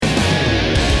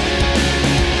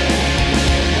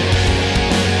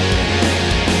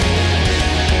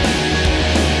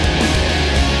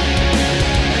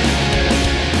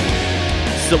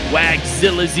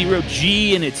Swagzilla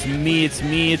 0G, and it's me, it's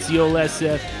the old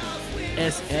SFD.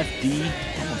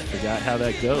 Almost forgot how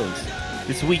that goes.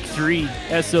 It's week 3,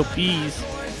 SOPs.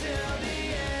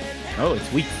 Oh,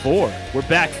 it's week 4. We're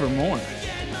back for more,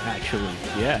 actually,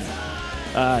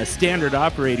 yeah. Standard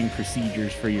operating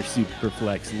procedures for your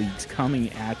SuperFlex leagues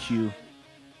coming at you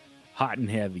hot and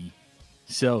heavy.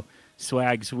 So,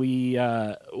 Swags, we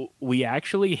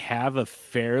actually have a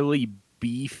fairly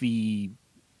beefy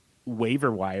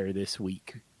waiver wire this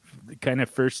week, kind of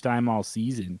first time all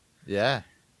season. Yeah,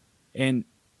 and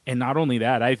not only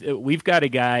that, we've got a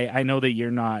guy. I know that you're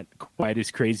not quite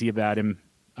as crazy about him,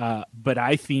 but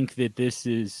I think that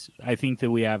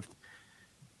we have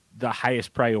the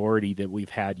highest priority that we've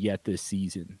had yet this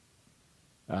season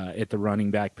at the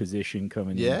running back position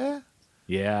coming in.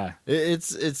 Yeah,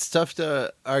 it's tough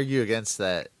to argue against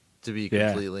that, to be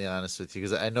completely honest with you,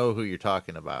 because I know who you're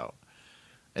talking about.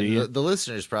 And the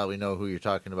listeners probably know who you're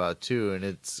talking about too, and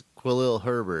it's Khalil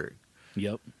Herbert.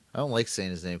 Yep. I don't like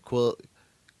saying his name.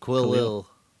 Khalil.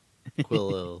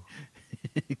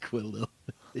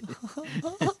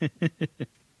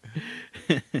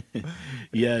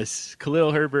 Yes,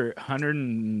 Khalil Herbert,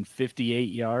 158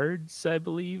 yards, I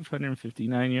believe,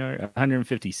 159 yards,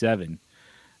 157.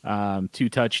 2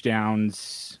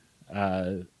 touchdowns.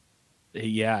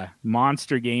 Yeah,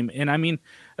 monster game. And I mean,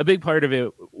 a big part of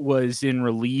it was in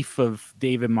relief of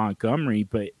David Montgomery.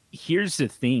 But here's the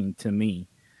thing to me.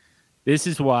 This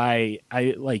is why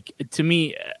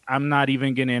I'm not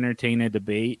even going to entertain a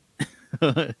debate.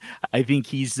 I think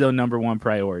he's the number one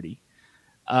priority.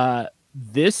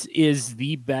 This is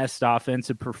the best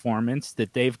offensive performance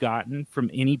that they've gotten from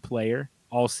any player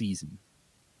all season.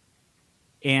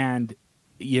 And,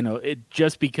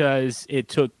 just because it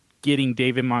took getting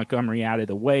David Montgomery out of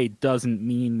the way doesn't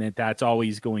mean that that's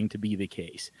always going to be the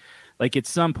case. Like, at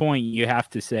some point you have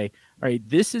to say, all right,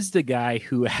 this is the guy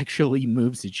who actually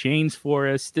moves the chains for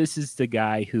us. This is the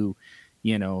guy who,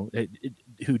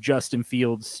 who Justin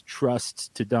Fields trusts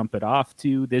to dump it off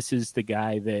to. This is the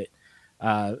guy that,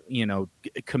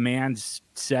 commands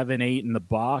 7-8 in the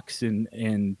box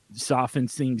and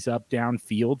softens things up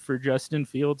downfield for Justin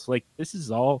Fields. Like, this is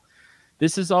all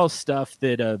stuff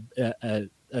that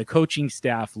a coaching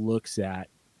staff looks at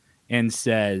and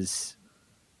says,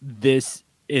 this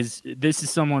is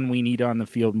someone we need on the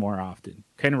field more often,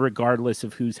 kind of regardless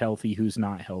of who's healthy, who's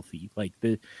not healthy. Like,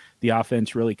 the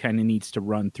offense really kind of needs to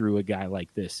run through a guy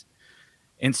like this.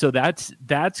 And so that's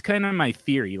kind of my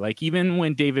theory. Like, even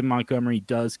when David Montgomery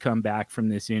does come back from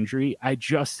this injury, I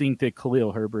just think that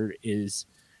Khalil Herbert is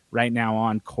right now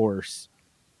on course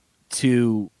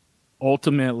to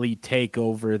ultimately take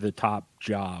over the top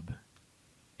job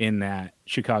in that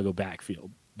Chicago backfield.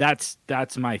 That's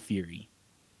my theory.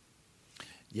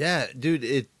 Yeah,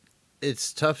 dude,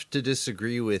 it's tough to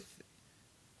disagree with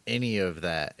any of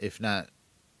that, if not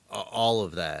all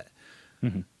of that.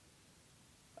 Mm-hmm.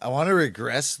 I want to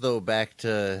regress, though, back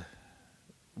to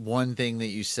one thing that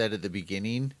you said at the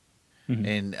beginning.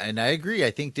 Mm-hmm. And I agree.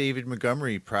 I think David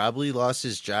Montgomery probably lost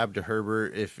his job to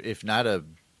Herbert, if not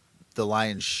the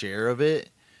lion's share of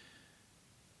it.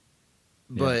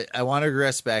 But I want to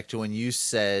regress back to when you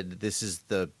said this is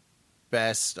the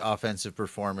best offensive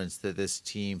performance that this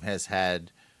team has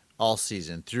had all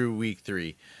season through week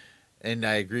 3. And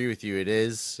I agree with you. It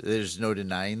is. There's no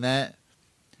denying that.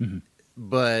 Mm-hmm.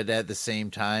 But at the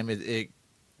same time, it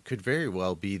could very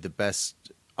well be the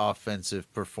best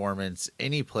offensive performance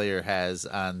any player has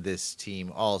on this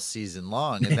team all season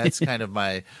long. And that's kind of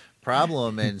my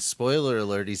problem. And spoiler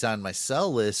alert, he's on my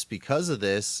sell list because of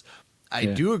this. I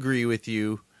do agree with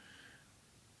you.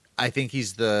 I think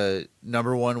he's the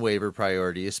number one waiver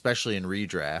priority, especially in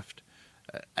redraft.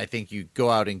 I think you go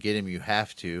out and get him, you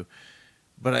have to.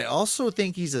 But I also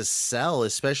think he's a sell,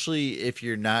 especially if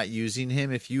you're not using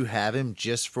him. If you have him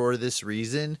just for this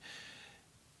reason,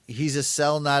 he's a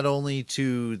sell not only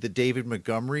to the David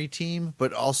Montgomery team,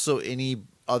 but also any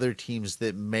other teams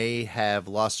that may have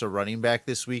lost a running back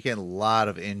this weekend. A lot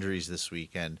of injuries this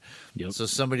weekend. Yep. So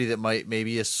somebody that might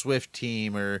maybe a Swift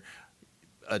team or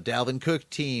a Dalvin Cook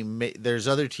team. There's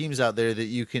other teams out there that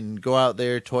you can go out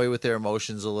there, toy with their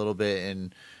emotions a little bit,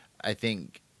 and I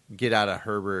think get out of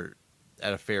Herbert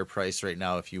at a fair price right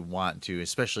now if you want to,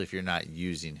 especially if you're not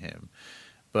using him.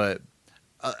 But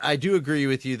I do agree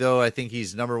with you, though. I think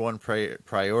he's number one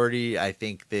priority. I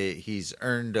think that he's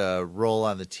earned a role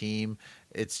on the team.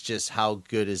 It's just how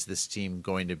good is this team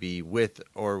going to be with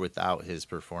or without his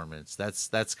performance.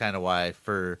 That's kind of why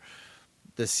for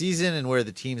the season and where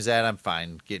the team's at, I'm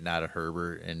fine getting out of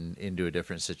Herbert and into a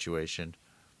different situation.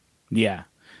 Yeah,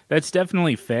 that's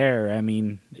definitely fair. I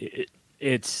mean,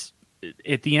 it's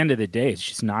at the end of the day, it's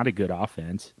just not a good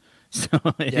offense. So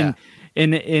Yeah.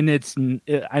 and it's,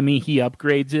 I mean, he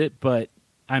upgrades it, but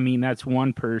I mean that's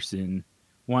one person,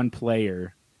 one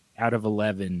player out of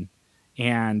 11,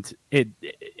 and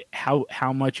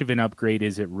how much of an upgrade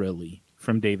is it really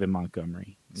from David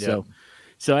Montgomery? Yep.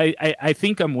 So I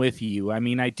think I'm with you. I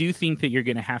mean, I do think that you're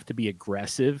going to have to be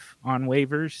aggressive on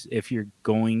waivers if you're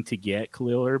going to get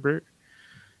Khalil Herbert.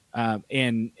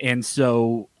 And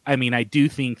so, I mean, I do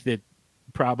think that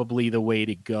probably the way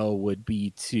to go would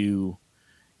be to,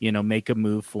 make a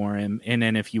move for him. And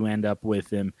then if you end up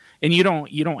with him, and you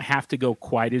don't have to go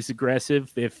quite as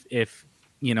aggressive if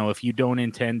you don't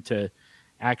intend to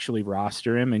actually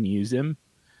roster him and use him.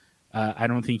 I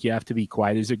don't think you have to be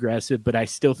quite as aggressive, but I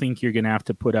still think you're going to have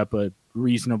to put up a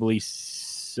reasonable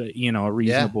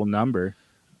number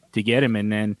to get him.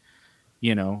 And then,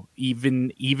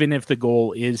 even if the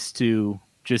goal is to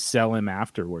just sell him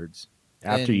afterwards,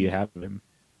 after you have him.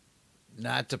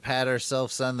 Not to pat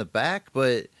ourselves on the back,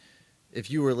 but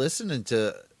if you were listening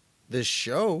to this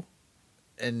show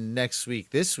and this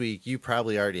week, you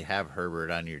probably already have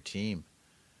Herbert on your team.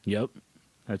 Yep,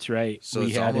 that's right. So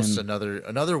it's almost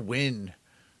another win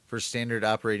for standard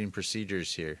operating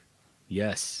procedures here.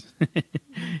 Yes.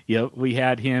 Yep, we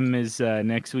had him as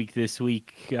next week, this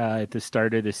week at the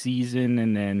start of the season,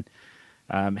 and then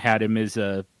had him as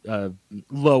a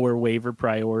lower waiver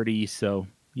priority. So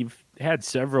you've had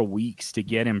several weeks to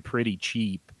get him pretty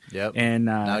cheap. Yep. And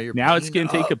now it's going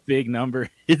to take a big number.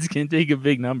 It's going to take a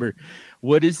big number.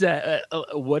 What does that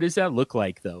look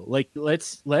like though? Like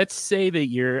let's say that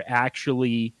you're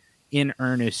actually in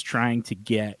earnest trying to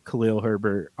get Khalil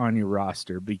Herbert on your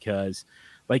roster because,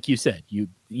 like you said, you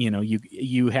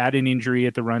had an injury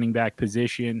at the running back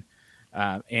position,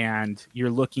 and you're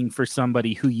looking for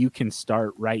somebody who you can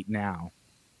start right now.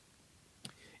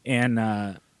 And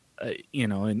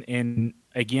and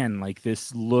again, like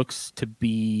this looks to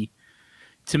be,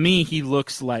 to me, he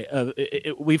looks like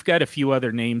we've got a few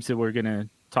other names that we're going to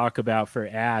talk about for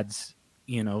ads.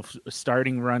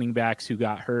 Starting running backs who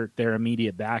got hurt, their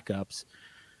immediate backups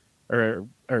are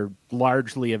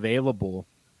largely available.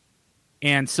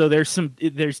 And so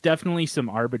there's definitely some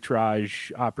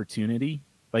arbitrage opportunity.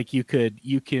 Like you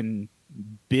can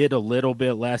bid a little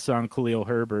bit less on Khalil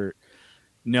Herbert,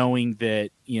 knowing that,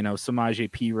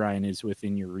 Samaje Perine is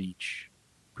within your reach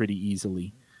pretty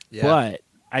easily. Yeah. But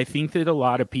I think that a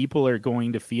lot of people are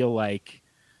going to feel like,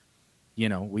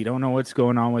 we don't know what's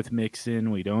going on with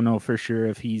Mixon. We don't know for sure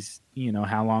if he's,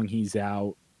 how long he's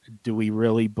out. Do we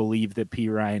really believe that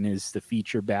Perine is the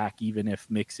feature back, even if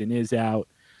Mixon is out?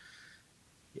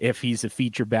 If he's a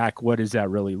feature back, what does that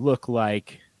really look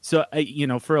like? So,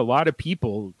 for a lot of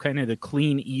people, kind of the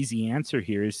clean, easy answer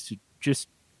here is to just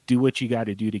do what you got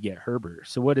to do to get Herbert.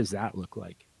 So what does that look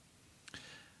like?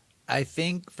 I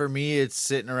think for me, it's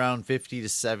sitting around 50 to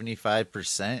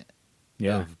 75%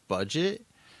 of budget,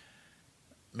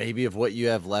 maybe of what you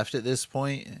have left at this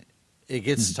point. It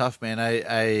gets tough,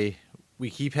 man. We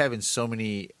keep having so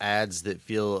many ads that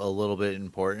feel a little bit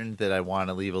important that I want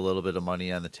to leave a little bit of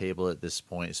money on the table at this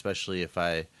point, especially if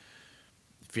I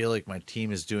feel like my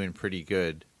team is doing pretty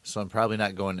good. So I'm probably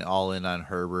not going all in on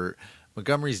Herbert.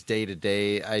 Montgomery's day to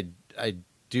day. I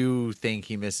do think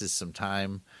he misses some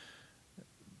time,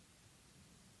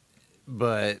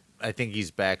 but I think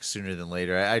he's back sooner than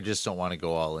later. I just don't want to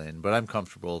go all in, but I'm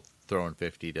comfortable throwing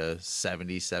 50 to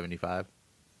 70, 75.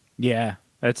 Yeah.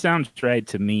 That sounds right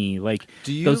to me. Like,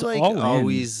 do you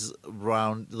always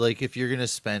round, like if you're going to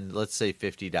spend, let's say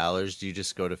 $50, do you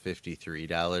just go to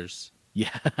 $53?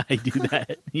 Yeah, I do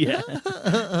that. Yeah.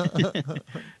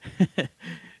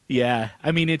 Yeah.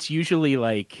 I mean, it's usually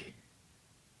like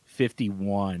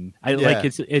 51. Like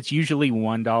it's usually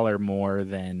 $1 more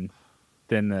than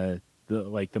the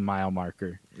like the mile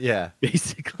marker. Yeah.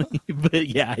 Basically. But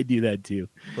yeah, I do that too.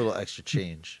 A little extra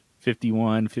change.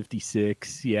 51,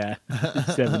 56, yeah,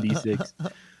 76,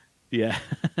 yeah,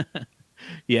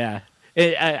 yeah.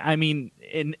 I mean,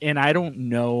 and I don't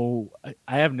know.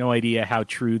 I have no idea how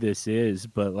true this is,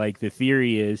 but like the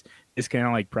theory is, it's kind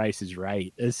of like Price is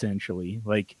Right, essentially.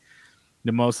 Like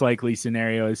the most likely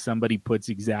scenario is somebody puts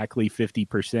exactly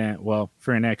 50%. Well,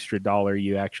 for an extra $1,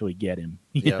 you actually get him.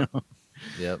 You know?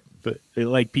 Yep. But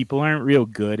like people aren't real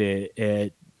good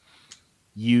at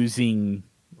using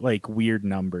like weird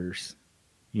numbers,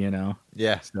 Yeah.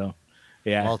 So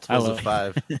yeah, multiples of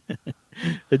 5.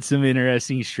 It's some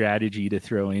interesting strategy to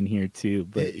throw in here too.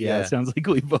 But yeah, it sounds like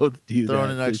we both do throwing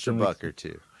that. An extra buck or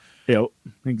two. Yep,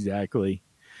 exactly.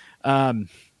 Yeah,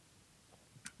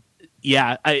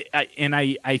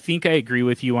 I think I agree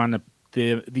with you on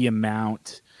the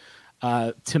amount.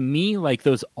 To me, like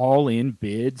those all in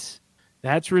bids,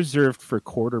 that's reserved for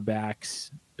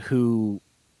quarterbacks who,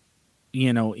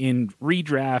 in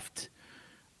redraft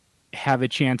have a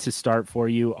chance to start for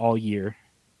you all year,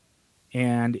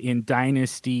 and in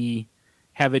dynasty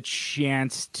have a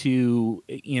chance to,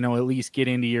 at least get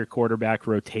into your quarterback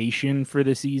rotation for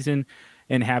the season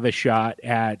and have a shot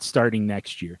at starting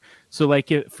next year. So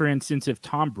like, for instance, if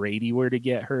Tom Brady were to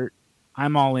get hurt,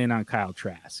 I'm all in on Kyle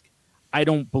Trask. I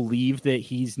don't believe that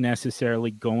he's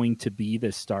necessarily going to be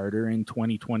the starter in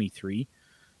 2023,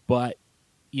 but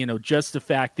just the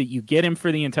fact that you get him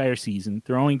for the entire season,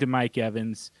 throwing to Mike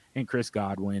Evans and Chris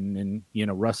Godwin and,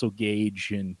 Russell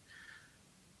Gage and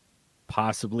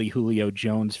possibly Julio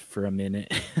Jones for a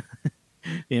minute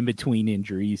in between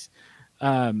injuries.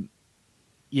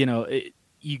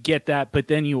 You get that, but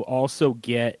then you also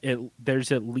get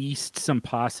there's at least some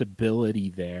possibility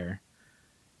there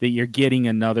that you're getting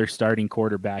another starting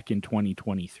quarterback in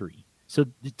 2023. So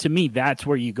to me, that's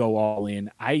where you go all in.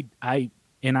 I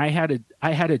had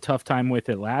a tough time with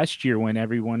it last year when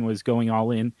everyone was going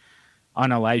all in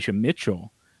on Elijah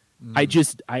Mitchell. I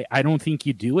don't think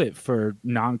you do it for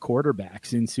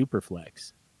non-quarterbacks in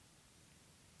SuperFlex.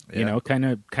 Yeah. Kind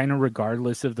of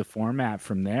regardless of the format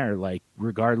from there, like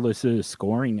regardless of the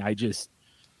scoring, I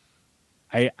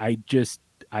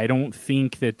don't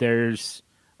think that there's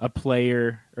a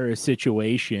player or a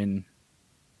situation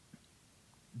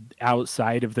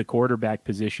outside of the quarterback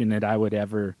position that I would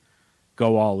ever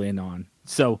go all in on.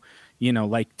 So,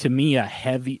 like, to me, a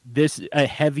heavy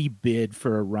bid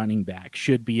for a running back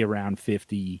should be around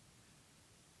 50,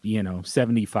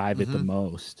 75 at the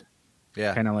most.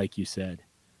 Yeah. Kind of like you said.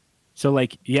 So,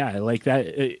 like, yeah, like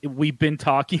that. We've been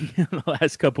talking in the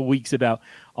last couple of weeks about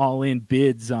all in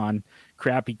bids on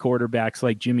crappy quarterbacks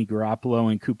like Jimmy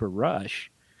Garoppolo and Cooper Rush.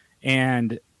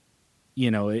 And,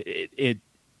 and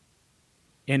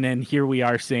then here we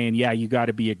are saying, yeah, you got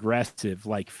to be aggressive,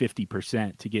 like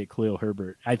 50% to get Khalil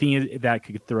Herbert. I think that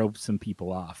could throw some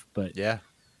people off, but yeah,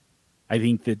 I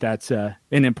think that that's an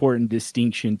important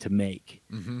distinction to make.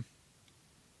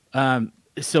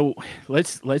 So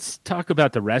let's talk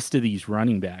about the rest of these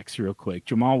running backs real quick.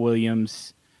 Jamal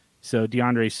Williams, so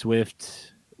DeAndre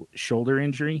Swift, shoulder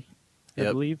injury, I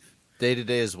believe. Day to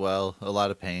day as well, a lot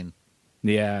of pain.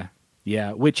 Yeah,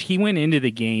 which he went into the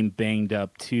game banged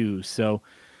up too. So,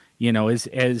 as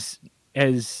the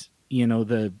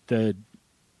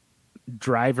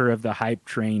driver of the hype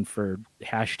train for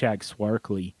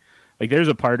 #Swarkly, like there's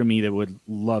a part of me that would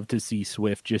love to see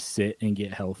Swift just sit and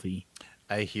get healthy.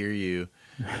 I hear you.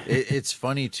 It's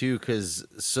funny too, because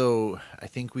I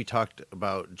think we talked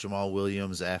about Jamal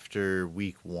Williams after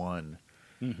week 1.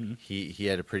 He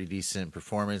had a pretty decent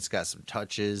performance, got some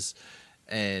touches,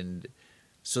 and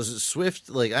so Swift,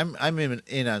 like I'm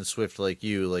in on Swift like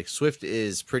you. Like Swift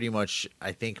is pretty much,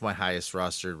 I think, my highest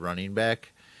rostered running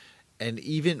back. And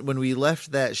even when we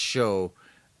left that show,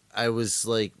 I was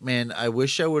like, man, I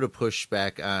wish I would have pushed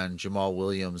back on Jamal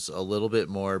Williams a little bit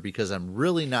more, because I'm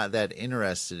really not that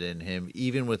interested in him,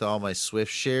 even with all my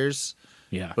Swift shares.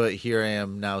 Yeah. But here I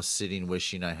am now sitting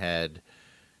wishing I had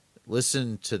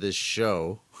listened to this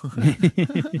show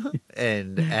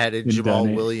and added Jamal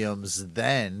Williams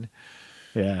then.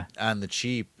 Yeah, on the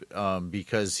cheap,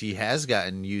 because he has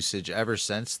gotten usage ever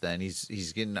since then.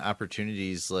 He's getting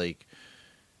opportunities, like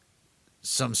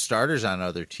some starters on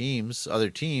other teams.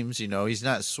 He's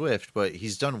not Swift, but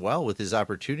he's done well with his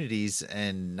opportunities,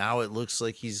 and now it looks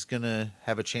like he's gonna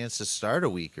have a chance to start a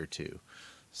week or two.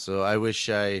 So I wish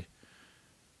I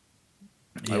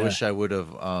would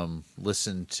have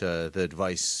listened to the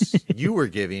advice you were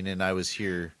giving, and I was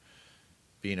here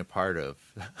being a part of.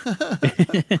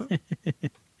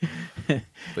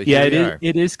 But yeah,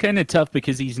 it is kind of tough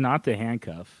because he's not the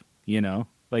handcuff,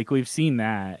 like we've seen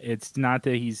that. It's not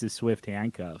that he's a Swift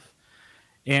handcuff.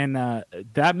 And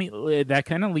that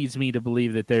kind of leads me to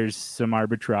believe that there's some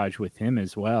arbitrage with him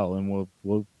as well, and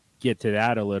we'll get to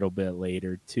that a little bit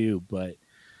later too. But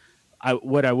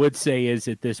what I would say is,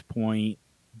 at this point,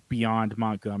 beyond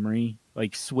Montgomery,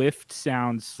 like Swift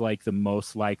sounds like the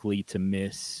most likely to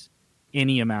miss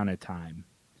any amount of time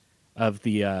of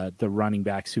the running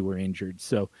backs who were injured.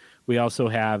 So we also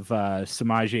have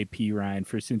Samaje Perine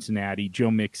for Cincinnati. Joe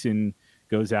Mixon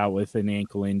goes out with an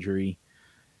ankle injury.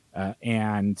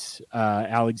 And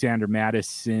Alexander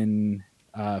Madison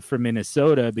for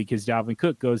Minnesota, because Dalvin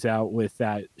Cook goes out with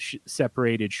that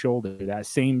separated shoulder. That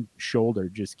same shoulder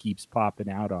just keeps popping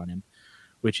out on him,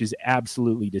 which is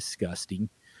absolutely disgusting.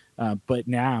 But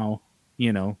now,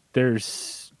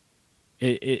 there's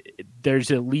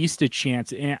at least a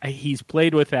chance. And he's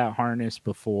played with that harness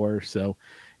before, so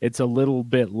it's a little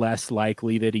bit less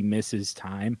likely that he misses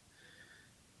time.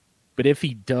 But if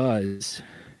he does,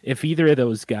 if either of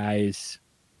those guys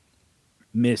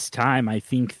miss time, I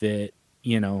think that,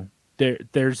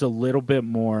 there's a little bit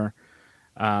more,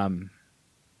 um,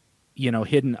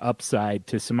 hidden upside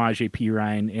to Samaje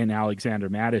Perine and Alexander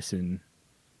Madison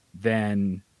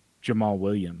than Jamal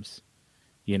Williams,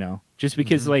 just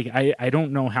because Mm-hmm. like I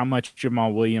don't know how much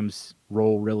Jamal Williams'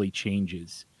 role really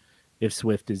changes if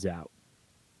Swift is out.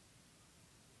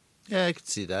 Yeah, I could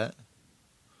see that.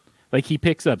 Like he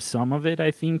picks up some of it,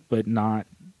 I think, but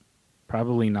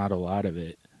probably not a lot of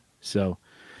it. So,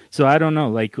 so I don't know.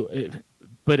 Like,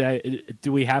 but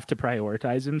do we have to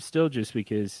prioritize him still? Just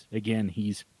because, again,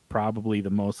 he's probably the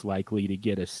most likely to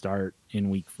get a start in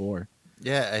week 4.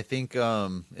 Yeah, I think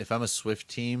if I'm a Swift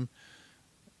team,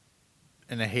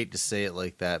 and I hate to say it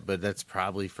like that, but that's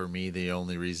probably for me the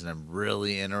only reason I'm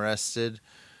really interested.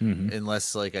 Mm-hmm.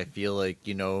 Unless like I feel like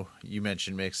you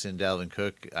mentioned Mixon, Dalvin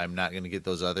Cook, I'm not going to get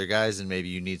those other guys, and maybe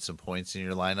you need some points in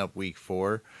your lineup week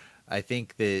 4. I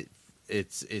think that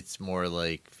it's more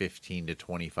like 15 to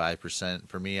 25%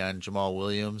 for me on Jamal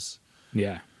Williams.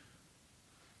 Yeah,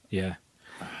 yeah.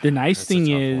 The nice That's a thing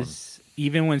tough one. is,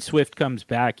 even when Swift comes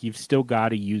back, you've still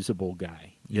got a usable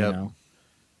guy. Yep.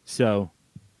 So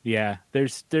yeah,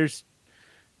 there's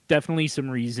definitely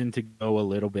some reason to go a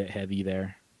little bit heavy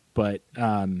there, but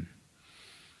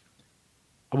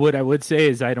what I would say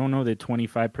is I don't know that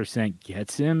 25%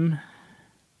 gets him.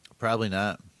 Probably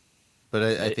not. But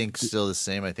I Uh, think still the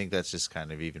same. I think that's just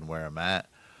kind of even where I'm at.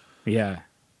 Yeah,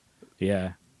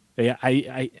 yeah, yeah.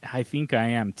 I think I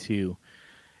am too.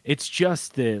 It's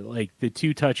just the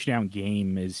 2 touchdown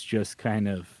game is just kind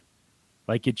of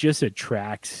like it just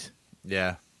attracts Yeah.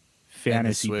 And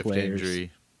the fantasy Swift players.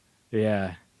 injury.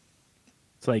 Yeah,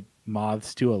 it's like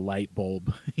moths to a light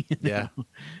bulb. Yeah.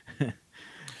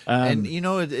 And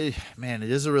Um, man,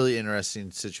 it is a really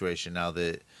interesting situation now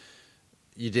that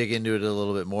you dig into it a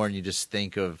little bit more and you just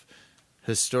think of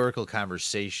historical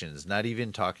conversations, not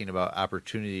even talking about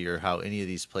opportunity or how any of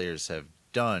these players have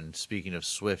done. Speaking of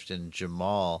Swift and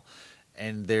Jamal,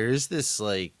 and there is this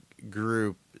like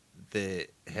group that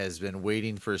has been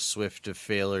waiting for Swift to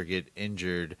fail or get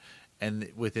injured,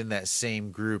 and within that same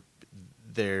group,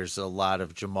 there's a lot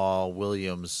of Jamal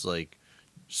Williams like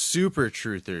super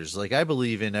truthers. Like I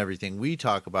believe in everything we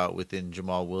talk about within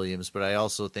Jamal Williams, but I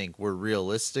also think we're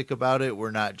realistic about it.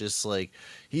 We're not just like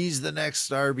he's the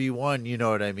next RB1, you know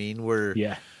what I mean?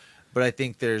 yeah, But I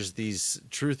think there's these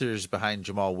truthers behind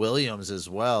Jamal Williams as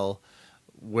well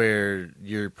where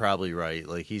you're probably right.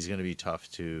 Like he's going to be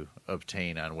tough to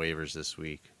obtain on waivers this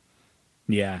week.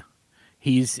 yeah.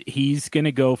 He's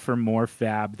gonna go for more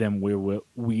fab than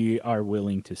we are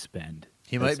willing to spend.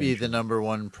 He might be the Essentially, number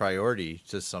one priority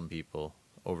to some people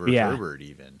over yeah. Herbert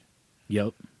even.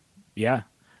 Yep. Yeah.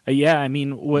 Yeah, I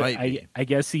mean, what Might be. I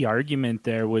guess the argument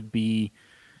there would be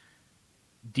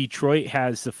Detroit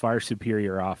has the far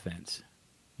superior offense.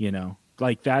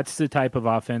 Like that's the type of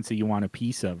offense that you want a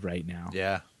piece of right now.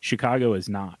 Yeah. Chicago is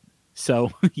not.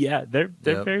 So yeah, there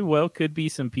Yep. very well could be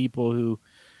some people who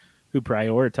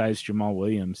prioritize Jamal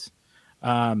Williams.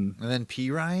 And then P.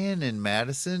 Ryan and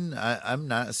Madison, I'm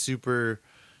not super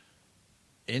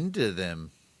into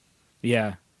them.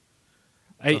 Yeah,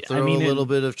 I'll I throw a mean, little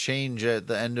bit of change at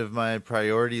the end of my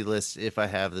priority list if I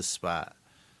have the spot.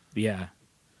 yeah,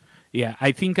 yeah.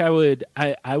 I think I would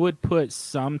put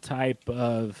some type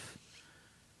of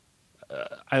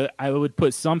I would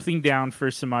put something down for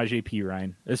Samaje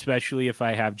Perine, especially if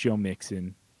I have Joe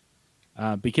Mixon,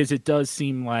 because it does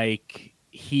seem like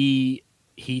he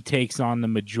takes on the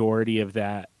majority of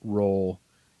that role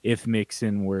if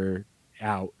Mixon were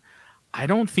out. I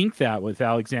don't think that with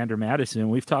Alexander Madison.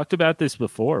 We've talked about this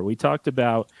before. We talked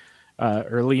about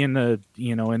early in the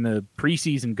in the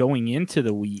preseason going into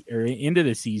the week or into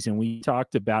the season. We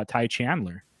talked about Ty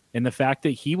Chandler and the fact that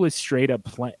he was straight up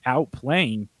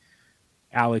outplaying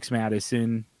Alex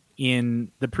Madison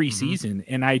in the Mm-hmm. preseason.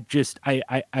 And I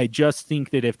just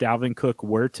think that if Dalvin Cook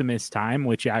were to miss time,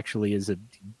 which actually is a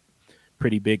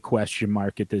pretty big question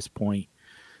mark at this point,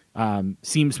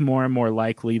 seems more and more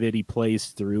likely that he plays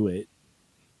through it.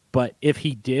 But if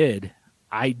he did,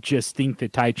 I just think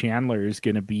that Ty Chandler is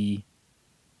going to be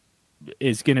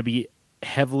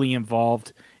heavily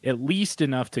involved, at least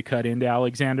enough to cut into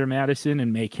Alexander Madison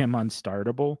and make him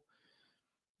unstartable.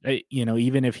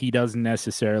 Even if he doesn't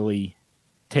necessarily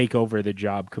take over the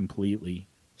job completely.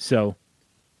 So,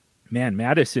 man,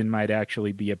 Madison might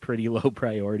actually be a pretty low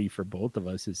priority for both of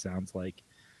us. It sounds like.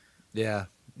 Yeah,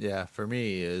 yeah. For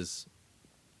me is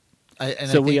I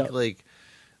So we, think like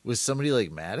with somebody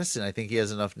like Madison, I think he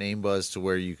has enough name buzz to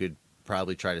where you could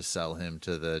probably try to sell him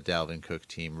to the Dalvin Cook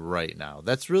team right now.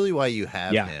 That's really why you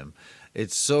have yeah, him.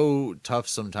 it's so tough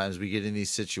sometimes. We get in these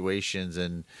situations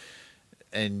and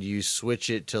you switch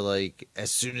it to like,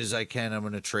 as soon as I can, I'm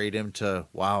going to trade him, to,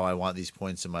 wow, I want these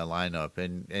points in my lineup,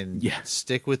 and Yeah.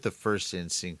 stick with the first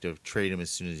instinct of trade him as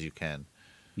soon as you can.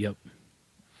 Yep.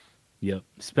 Yep.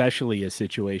 Especially a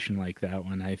situation like that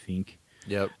one, I think.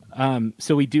 Yep.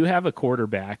 So we do have a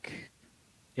quarterback,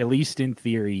 at least in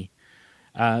theory.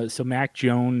 So Mac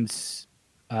Jones,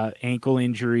 ankle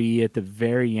injury at the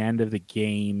very end of the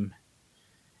game,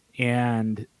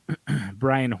 and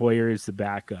Brian Hoyer is the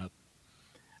backup.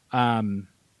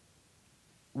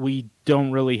 We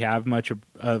don't really have much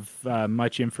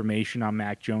much information on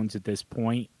Mac Jones at this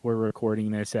point. We're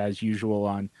recording this as usual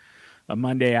on a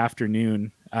Monday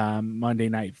afternoon. Monday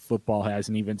Night Football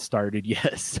hasn't even started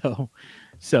yet, so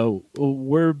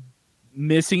we're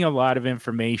missing a lot of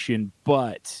information.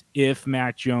 But if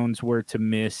Mac Jones were to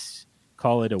miss,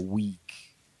 call it a week,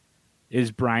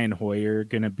 is Brian Hoyer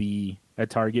going to be a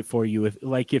target for you?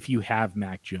 If you have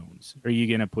Mac Jones, are you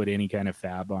going to put any kind of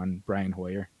fab on Brian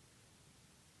Hoyer?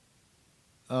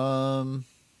 I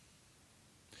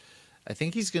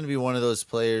think he's going to be one of those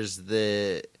players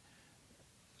that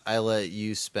I let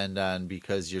you spend on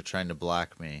because you're trying to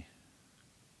block me.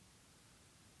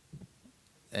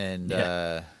 And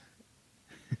a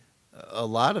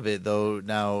lot of it, though,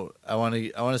 now I want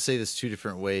to say this two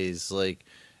different ways. Like,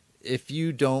 if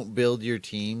you don't build your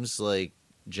teams like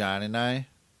John and I,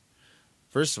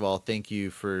 first of all, thank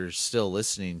you for still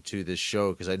listening to this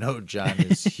show, because I know John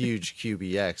is huge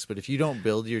QBX. But if you don't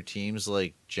build your teams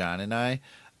like John and I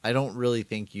don't really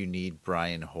think you need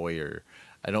Brian Hoyer.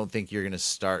 I don't think you're going to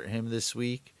start him this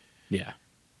week. Yeah.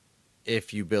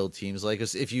 If you build teams like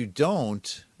us. If you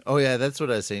don't, oh yeah, that's what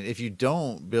I was saying. If you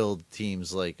don't build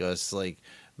teams like us, like,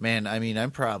 man, I mean, I'm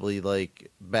probably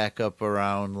like back up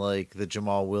around like the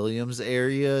Jamal Williams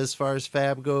area as far as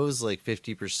fab goes, like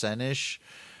 50%-ish.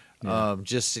 Yeah.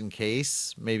 Just in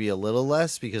case, maybe a little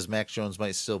less because Mac Jones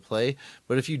might still play.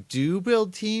 But if you do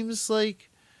build teams like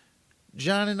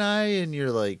John and I, and you're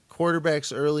like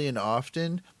quarterbacks early and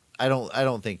often, I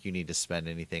don't think you need to spend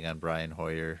anything on Brian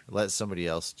Hoyer. Let somebody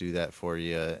else do that for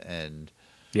you. And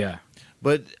Yeah.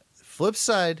 but flip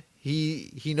side,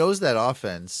 he knows that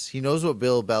offense. He knows what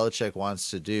Bill Belichick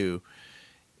wants to do.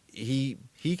 He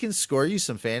can score you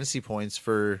some fantasy points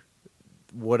for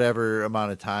whatever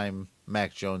amount of time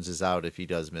Mac Jones is out, if he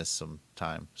does miss some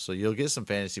time. So you'll get some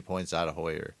fantasy points out of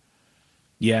Hoyer.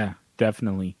 Yeah,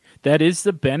 definitely. That is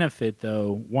the benefit,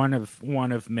 though. One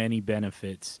of many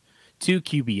benefits to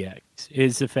QBX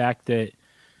is the fact that,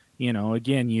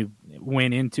 again, you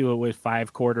went into it with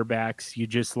 5 quarterbacks. You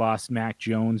just lost Mac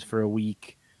Jones for a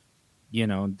week,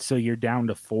 so you're down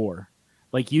to 4.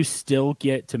 Like, you still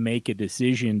get to make a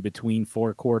decision between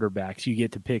 4 quarterbacks. You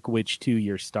get to pick which 2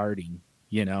 you're starting,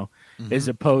 as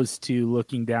opposed to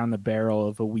looking down the barrel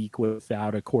of a week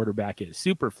without a quarterback at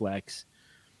SuperFlex,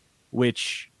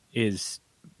 which is,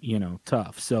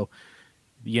 tough. So,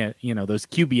 yeah, those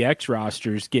QBX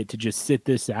rosters get to just sit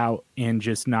this out and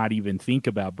just not even think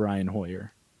about Brian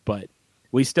Hoyer. But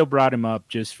we still brought him up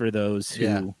just for those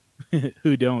who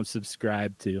who don't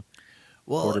subscribe to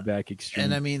Quarterback Extreme.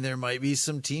 And I mean, there might be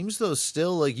some teams though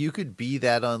still, like, you could be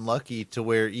that unlucky to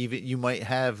where even you might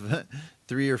have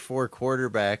 3 or 4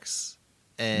 quarterbacks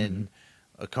and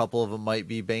a couple of them might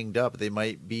be banged up. They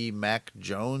might be Mac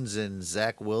Jones and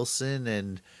Zach Wilson,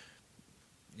 and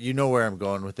you know where I'm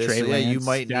going with this. Trey So, Lance, you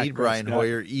might Dak need Brian Prescott.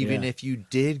 Hoyer even if you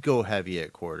did go heavy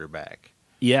at quarterback.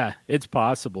 Yeah, it's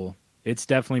possible. It's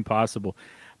definitely possible.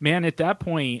 Man, at that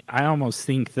point, I almost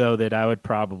think though that I would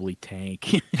probably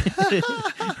tank.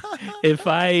 if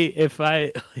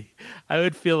I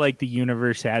would feel like the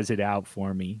universe has it out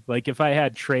for me. Like if I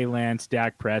had Trey Lance,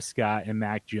 Dak Prescott, and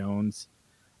Mac Jones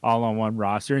all on one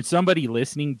roster, and somebody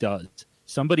listening does.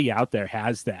 Somebody out there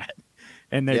has that,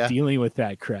 and they're dealing with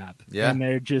that crap. Yeah. And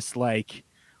they're just like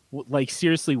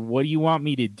seriously, what do you want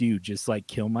me to do? Just like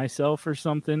kill myself or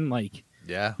something? Like,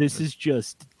 this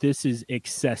is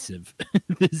excessive.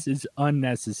 This is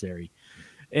unnecessary.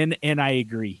 And I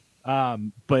agree.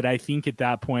 But I think at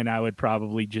that point I would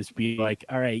probably just be like,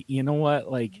 all right, you know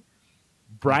what? Like,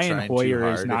 Brian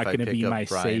Hoyer is not going to be my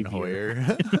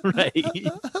savior. Right.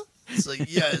 It's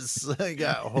like, yes, I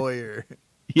got Hoyer.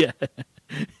 Yeah.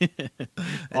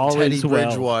 And Teddy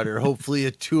Bridgewater. Hopefully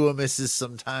a Tua misses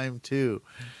some time too.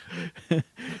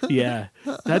 Yeah.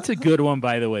 That's a good one,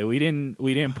 by the way. We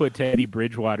didn't put Teddy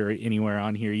Bridgewater anywhere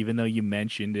on here, even though you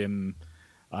mentioned him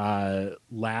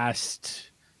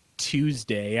last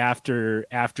Tuesday after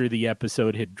the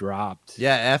episode had dropped.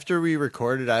 Yeah, after we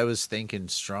recorded, I was thinking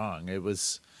strong. It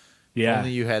was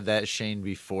only you had that Shane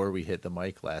before we hit the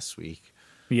mic last week.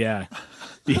 Yeah.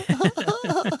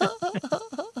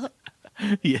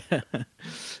 Yeah.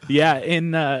 Yeah.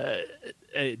 And uh,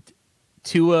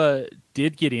 Tua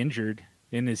did get injured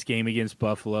in this game against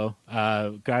Buffalo.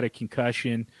 Got a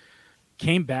concussion.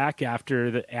 Came back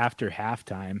after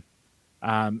halftime,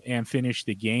 and finished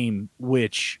the game,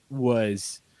 which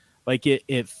was like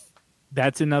it.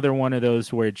 That's another one of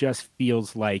those where it just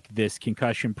feels like this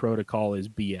concussion protocol is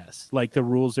BS. Like the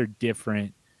rules are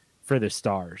different for the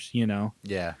stars,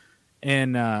 Yeah.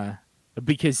 and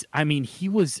because I mean he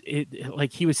was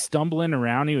stumbling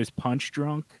around, he was punch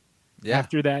drunk Yeah.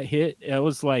 after that hit. It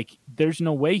was like there's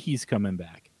no way he's coming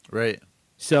back. Right.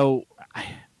 So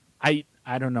I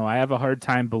don't know. I have a hard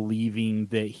time believing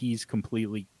that he's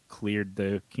completely cleared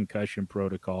the concussion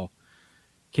protocol,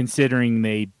 considering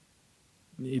they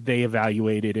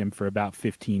evaluated him for about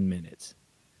 15 minutes.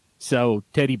 So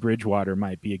Teddy Bridgewater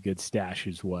might be a good stash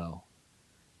as well.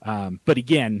 But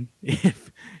again,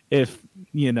 if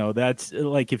that's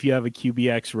like if you have a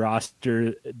QBX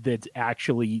roster that's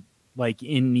actually like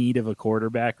in need of a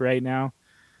quarterback right now,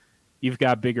 you've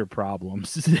got bigger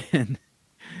problems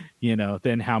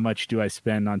than how much do I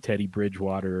spend on Teddy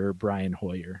Bridgewater or Brian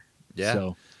Hoyer. Yeah.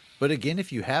 So, But again,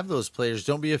 if you have those players,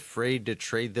 don't be afraid to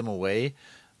trade them away.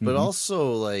 But mhm.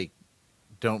 also, like,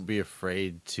 don't be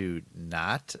afraid to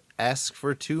not ask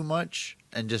for too much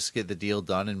and just get the deal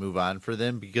done and move on for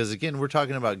them. Because, again, we're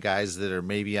talking about guys that are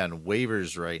maybe on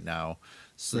waivers right now.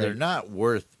 So they're Right. not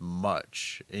worth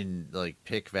much in, like,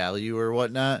 pick value or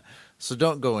whatnot. So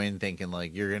don't go in thinking,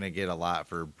 like, you're going to get a lot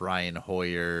for Brian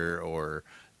Hoyer or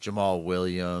Jamal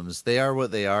Williams. They are what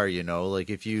they are,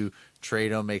 Like, if you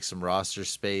trade them, make some roster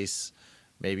space.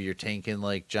 Maybe you're tanking,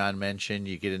 like John mentioned.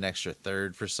 You get an extra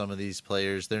third for some of these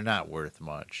players. They're not worth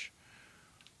much.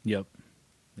 Yep.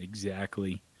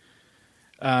 Exactly.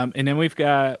 And then we've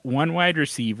got one wide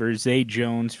receiver, Zay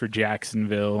Jones for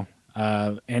Jacksonville.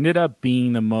 Ended up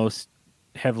being the most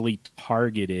heavily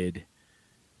targeted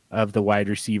of the wide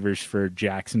receivers for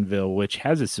Jacksonville, which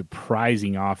has a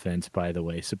surprising offense, by the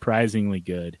way, surprisingly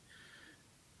good.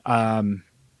 And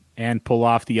pull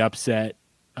off the upset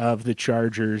of the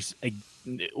Chargers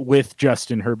with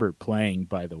Justin Herbert playing,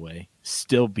 by the way,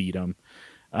 still beat them.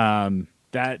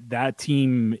 That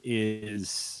team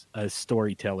is a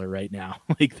storyteller right now.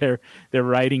 Like they're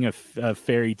writing a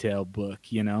fairy tale book,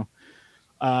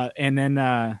 And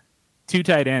then two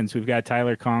tight ends. We've got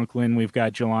Tyler Conklin. We've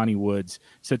got Jelani Woods.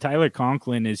 So Tyler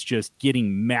Conklin is just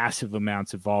getting massive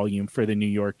amounts of volume for the New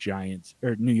York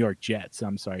Jets.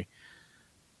 I'm sorry.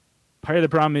 Part of the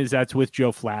problem is that's with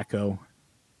Joe Flacco.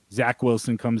 Zach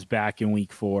Wilson comes back in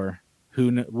week 4.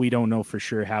 We don't know for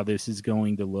sure how this is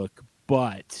going to look,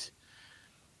 but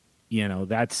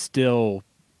that's still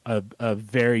a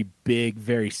very big,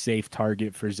 very safe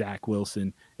target for Zach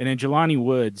Wilson. And then Jelani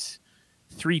Woods,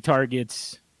 3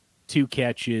 targets, 2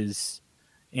 catches,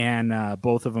 and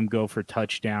both of them go for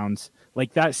touchdowns.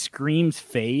 Like that screams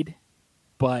fade,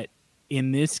 but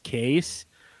in this case,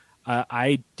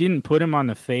 I didn't put him on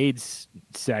the fades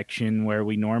section where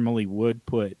we normally would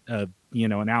put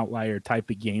an outlier type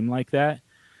of game like that.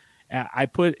 I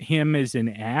put him as an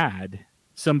ad,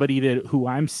 somebody who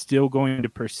I'm still going to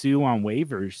pursue on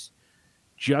waivers,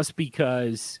 just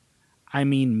because. I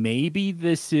mean, maybe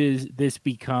this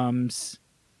becomes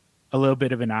a little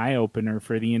bit of an eye opener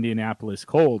for the Indianapolis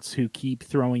Colts, who keep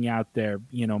throwing out their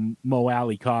Mo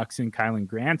Alley Cox and Kylan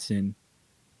Granson.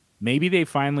 Maybe they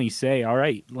finally say, all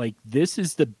right, like this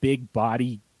is the big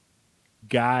body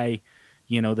guy,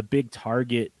 the big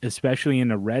target, especially in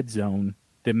the red zone,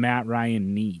 that Matt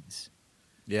Ryan needs.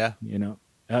 Yeah.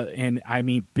 And I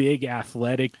mean, big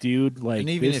athletic dude. Like, and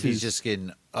even if he's just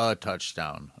getting a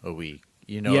touchdown a week,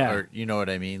 Yeah. or you know what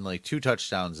I mean? Like 2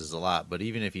 touchdowns is a lot, but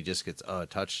even if he just gets a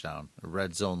touchdown,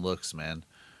 red zone looks, man.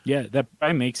 Yeah, that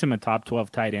probably makes him a top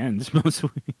 12 tight end most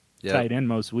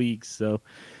weeks. So,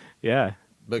 yeah.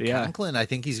 But Conklin, I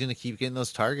think he's going to keep getting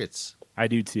those targets. I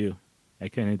do too. I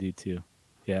kind of do too.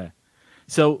 Yeah.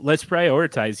 So let's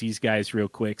prioritize these guys real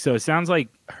quick. So it sounds like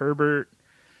Herbert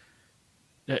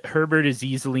is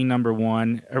easily number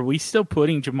 1. Are we still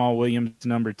putting Jamal Williams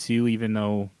number 2, even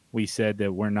though we said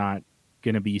that we're not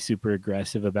going to be super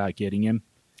aggressive about getting him?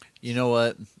 You know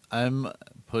what? I'm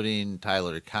putting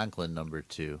Tyler Conklin number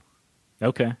 2.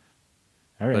 Okay.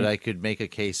 All right. But I could make a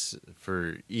case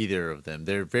for either of them.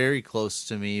 They're very close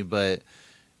to me, but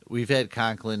we've had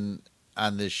Conklin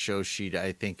on this show sheet,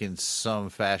 I think, in some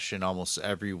fashion almost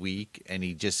every week, and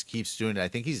he just keeps doing it. I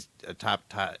think he's a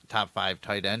top 5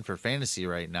 tight end for fantasy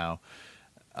right now.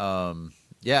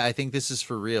 Yeah, I think this is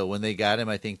for real. When they got him,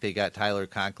 I think they got Tyler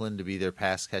Conklin to be their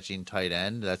pass-catching tight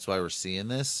end. That's why we're seeing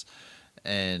this.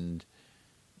 And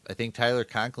I think Tyler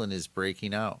Conklin is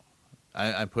breaking out.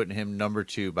 I'm putting him number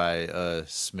 2 by a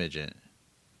smidgen.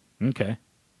 Okay.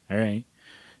 All right.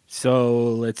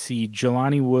 So let's see.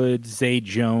 Jelani Woods, Zay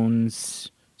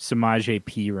Jones, Samaje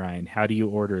Perine. How do you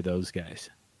order those guys?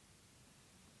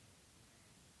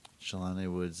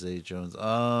 Jelani Woods, Zay Jones.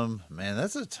 Man,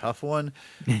 that's a tough one.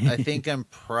 I think I'm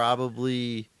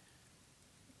probably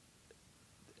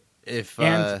if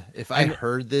I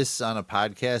heard this on a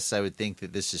podcast, I would think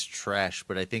that this is trash,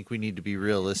 but I think we need to be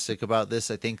realistic about this.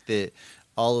 I think that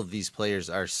all of these players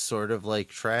are sort of like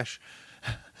trash.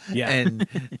 Yeah. And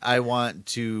I want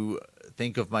to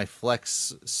think of my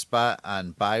flex spot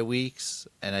on bye weeks,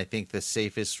 and I think the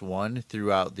safest one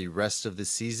throughout the rest of the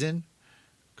season,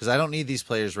 because I don't need these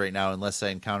players right now unless I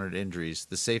encountered injuries.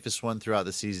 The safest one throughout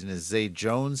the season is Zay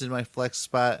Jones in my flex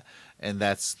spot, and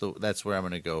that's where I'm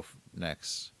going to go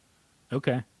next.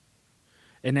 Okay.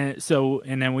 And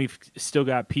then we've still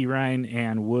got Perine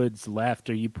and Woods left.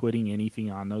 Are you putting anything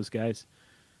on those guys?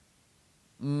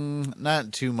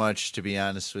 Not too much, to be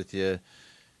honest with you.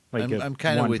 Like I'm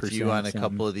kind of with you on a something.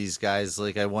 couple of these guys.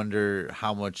 Like, I wonder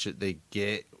how much they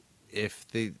get if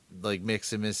they like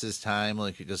mix and misses time.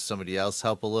 Like, does somebody else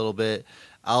help a little bit?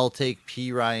 I'll take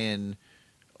P. Ryan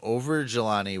over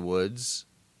Jelani Woods.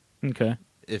 Okay.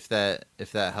 If that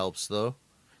helps, though.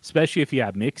 Especially if you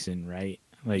have Mixon, right?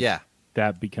 Like, yeah,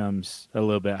 that becomes a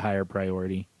little bit higher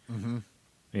priority. Mm-hmm.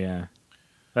 Yeah,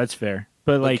 that's fair.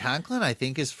 But like Conklin, I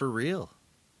think, is for real.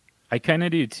 I kind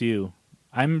of do too.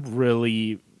 I'm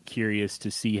really curious to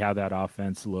see how that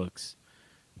offense looks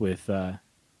with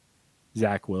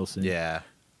Zach Wilson. Yeah.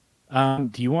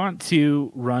 Do you want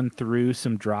to run through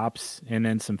some drops and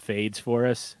then some fades for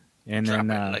us? And Drop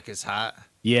then it like it's hot.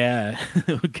 Yeah,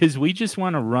 because we just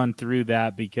want to run through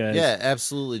that because yeah,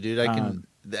 absolutely, dude. I can,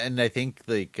 and I think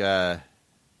like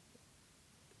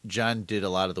John did a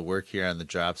lot of the work here on the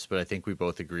drops, but I think we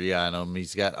both agree on him.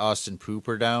 He's got Austin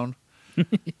Pooper down.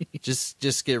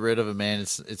 just get rid of him, man.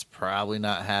 It's probably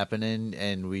not happening,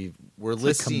 and we're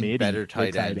listing better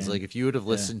tight ends. Like, if you would have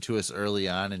listened to us early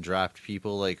on and dropped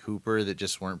people like Hooper that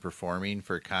just weren't performing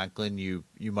for Conklin, you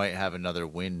might have another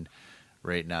win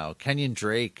right now. Kenyon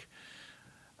Drake.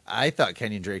 I thought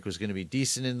Kenyon Drake was going to be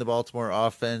decent in the Baltimore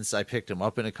offense. I picked him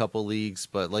up in a couple leagues,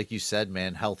 but like you said,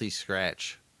 man, healthy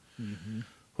scratch. Mm-hmm.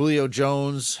 Julio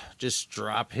Jones, just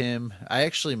drop him. I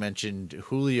actually mentioned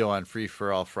Julio on Free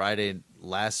for All Friday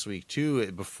last week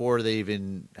too, before they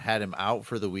even had him out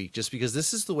for the week, just because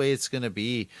this is the way it's going to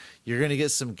be. You're going to get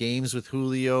some games with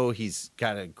Julio. He's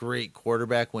got a great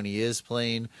quarterback when he is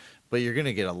playing, but you're going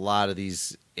to get a lot of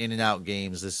these in and out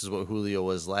games. This is what Julio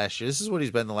was last year. This is what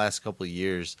he's been the last couple of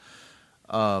years.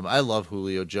 I love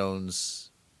Julio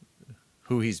Jones,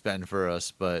 who he's been for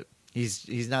us, but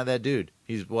he's not that dude.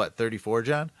 He's what, 34,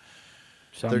 John?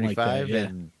 Something 35 like that, yeah.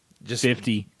 And just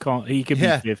 50. He could be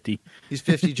 50. He's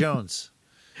 50 Jones.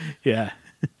 Yeah.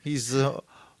 He's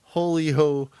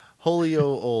Holio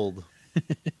old.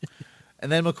 And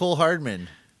then McCole Hardman.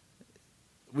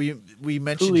 We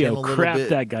mentioned Julio, him a little crap, bit.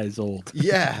 that guy's old.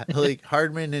 Yeah, like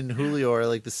Hardman and Julio are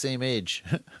like the same age.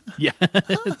 Yeah.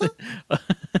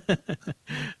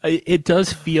 It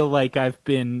does feel like I've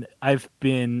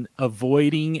been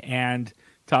avoiding and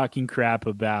talking crap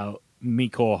about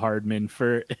Mecole Hardman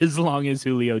for as long as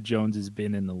Julio Jones has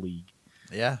been in the league.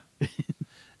 Yeah.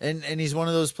 and he's one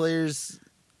of those players,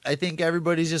 I think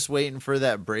everybody's just waiting for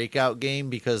that breakout game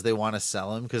because they want to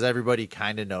sell him, because everybody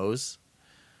kind of knows.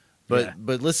 But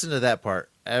listen to that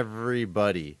part.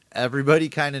 Everybody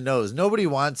kind of knows. Nobody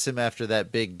wants him after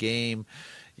that big game.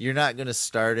 You're not going to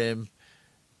start him.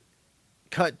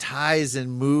 Cut ties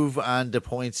and move on to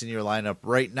points in your lineup.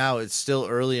 Right now, it's still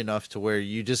early enough to where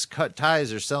you just cut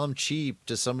ties or sell him cheap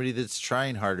to somebody that's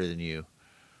trying harder than you.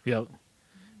 Yep.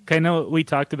 Kind of, we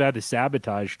talked about the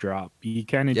sabotage drop. You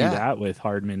kind of do that with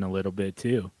Hardman a little bit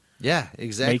too. Yeah,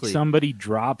 exactly. Make somebody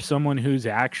drop someone who's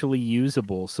actually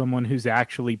usable, someone who's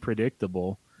actually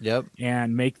predictable. Yep.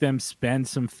 And make them spend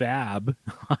some fab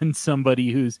on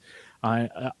somebody who's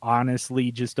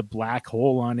honestly just a black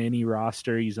hole on any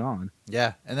roster he's on.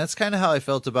 Yeah, and that's kind of how I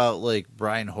felt about like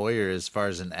Brian Hoyer as far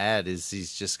as an ad is.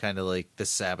 He's just kind of like the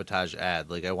sabotage ad.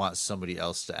 Like, I want somebody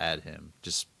else to add him.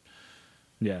 Just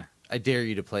I dare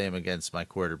you to play him against my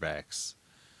quarterbacks.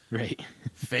 Right.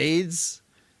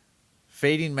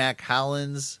 Fading Mac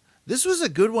Hollins. This was a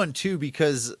good one too,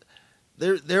 because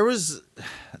there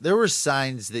were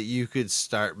signs that you could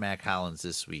start Mac Hollins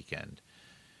this weekend.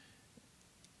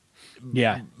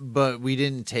 Yeah, but we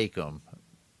didn't take him.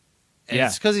 And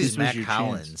it's because he's Mac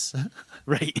Hollins,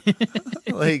 right?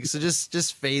 Like, so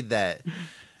just fade that.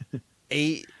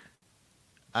 8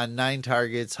 on 9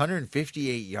 targets,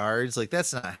 158 yards. Like,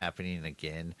 that's not happening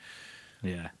again.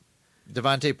 Yeah.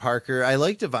 Devontae Parker. I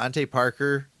like Devontae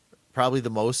Parker probably the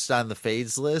most on the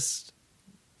fades list,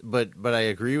 but I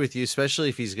agree with you, especially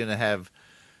if he's going to have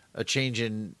a change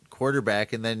in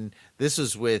quarterback. And then this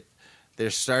was with their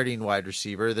starting wide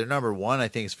receiver. Their number one, I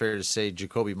think it's fair to say,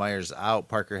 Jacoby Myers out.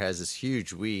 Parker has this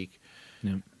huge week.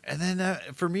 Yep. And then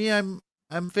for me, I'm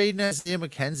fading Isaiah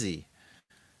McKenzie.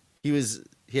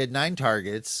 He had 9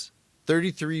 targets,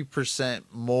 33%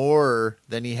 more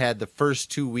than he had the first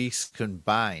 2 weeks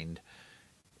combined.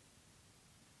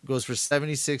 Goes for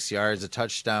 76 yards, a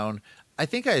touchdown. I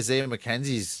think Isaiah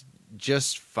McKenzie's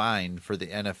just fine for the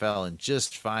NFL and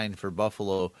just fine for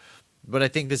Buffalo. But I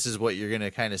think this is what you're going to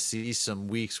kind of see, some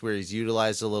weeks where he's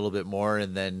utilized a little bit more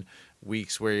and then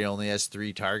weeks where he only has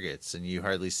 3 targets and you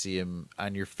hardly see him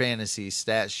on your fantasy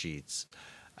stat sheets.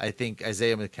 I think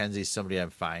Isaiah McKenzie is somebody I'm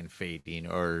fine fading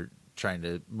or trying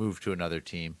to move to another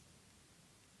team.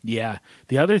 Yeah.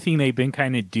 The other thing they've been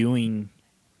kind of doing,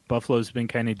 Buffalo's been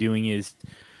kind of doing, is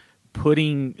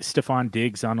putting Stephon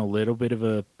Diggs on a little bit of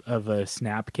a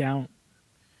snap count,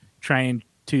 trying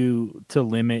to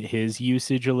limit his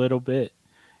usage a little bit.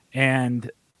 And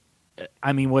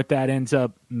I mean, what that ends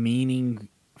up meaning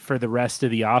for the rest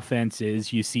of the offense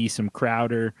is you see some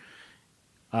Crowder,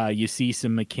 you see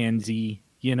some McKenzie.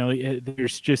 You know,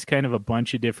 there's just kind of a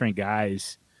bunch of different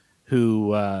guys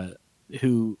who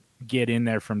get in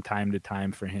there from time to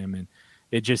time for him, and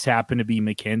it just happened to be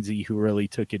McKenzie who really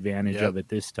took advantage of it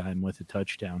this time with a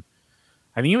touchdown.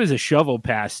 I think it was a shovel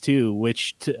pass too,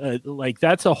 which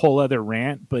that's a whole other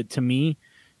rant. But to me,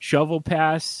 shovel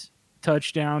pass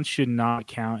touchdowns should not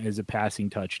count as a passing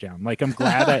touchdown. Like, I'm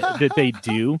glad that they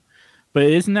do, but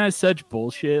isn't that such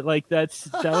bullshit? Like, that's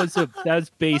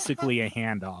basically a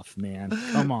handoff, man.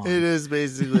 Come on, it is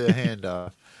basically a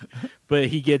handoff. But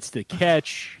he gets the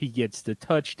catch, he gets the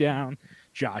touchdown.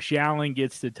 Josh Allen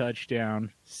gets the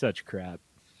touchdown. Such crap.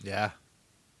 Yeah.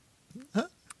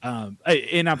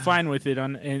 And I'm fine with it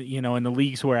in the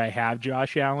leagues where I have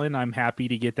Josh Allen, I'm happy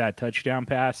to get that touchdown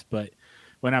pass. But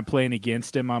when I'm playing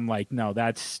against him, I'm like, no,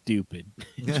 that's stupid.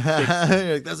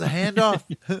 That's a handoff.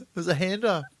 It was a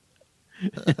handoff.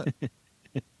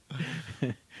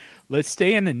 Let's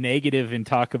stay in the negative and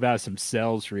talk about some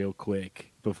sells real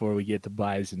quick before we get to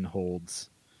buys and holds.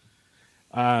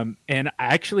 And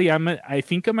actually, I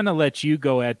think I'm going to let you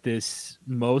go at this.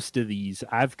 Most of these,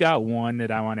 I've got one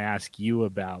that I want to ask you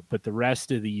about, but the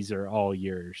rest of these are all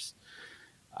yours.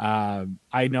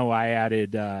 I know I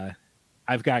added,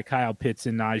 I've got Kyle Pitts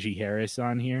and Najee Harris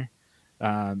on here.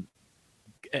 I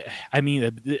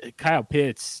mean, Kyle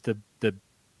Pitts,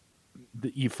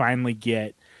 you finally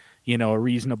get, a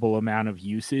reasonable amount of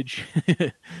usage,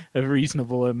 a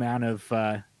reasonable amount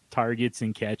of targets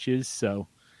and catches. So,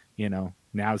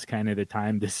 now's kind of the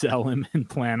time to sell him and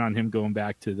plan on him going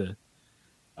back to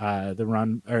the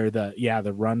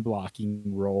run blocking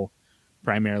role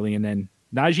primarily. And then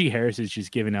Najee Harris is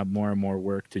just giving up more and more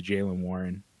work to Jaylen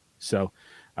Warren. So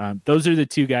those are the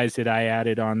 2 guys that I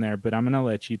added on there, but I'm going to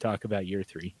let you talk about your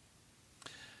 3.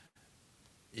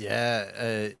 Yeah.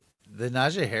 The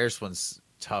Najee Harris one's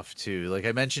tough too. Like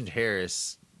I mentioned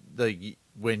Harris, like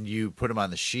when you put him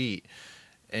on the sheet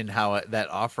and how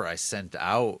that offer I sent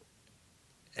out,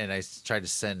 and I tried to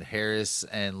send Harris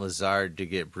and Lazard to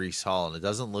get Breece Hall, and it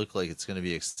doesn't look like it's going to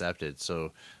be accepted.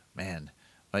 So, man,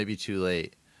 might be too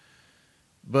late.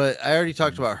 But I already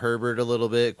talked about Herbert a little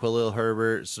bit, Khalil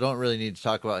Herbert, so don't really need to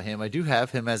talk about him. I do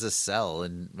have him as a sell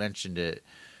and mentioned it.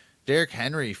 Derrick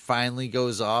Henry finally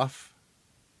goes off,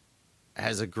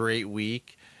 has a great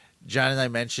week. John and I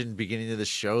mentioned beginning of the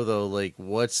show, though, like,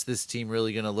 what's this team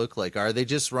really going to look like? Are they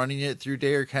just running it through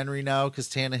Derrick Henry now because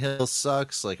Tannehill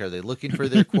sucks? Like, are they looking for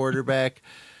their quarterback?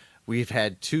 We've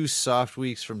had 2 soft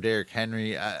weeks from Derrick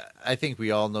Henry. I think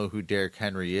we all know who Derrick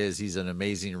Henry is. He's an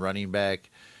amazing running back.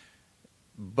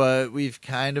 But we've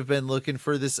kind of been looking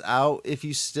for this out if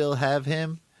you still have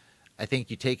him. I think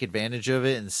you take advantage of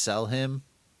it and sell him,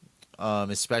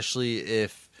 especially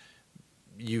if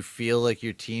you feel like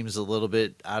your team's a little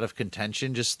bit out of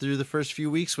contention just through the first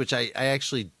few weeks, which I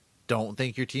actually don't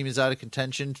think your team is out of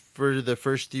contention for the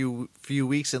first few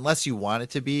weeks, unless you want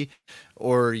it to be,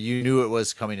 or you knew it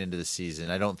was coming into the season.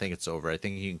 I don't think it's over. I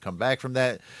think you can come back from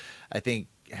that. I think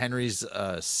Henry's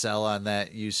a sell on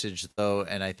that usage, though,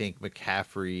 and I think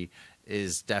McCaffrey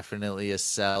is definitely a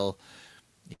sell.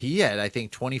 He had, I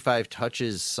think, 25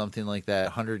 touches, something like that,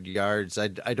 100 yards. I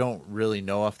don't really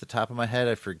know off the top of my head.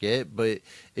 I forget, but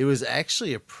it was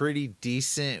actually a pretty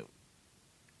decent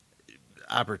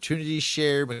opportunity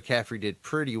share. McCaffrey did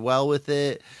pretty well with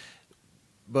it.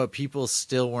 but people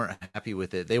still weren't happy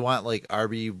with it. They want like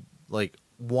RB like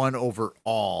one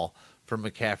overall from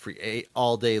McCaffrey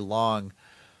all day long.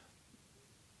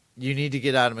 You need to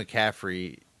get out of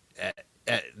McCaffrey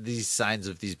at these signs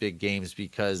of these big games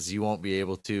because you won't be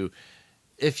able to.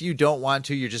 If you don't want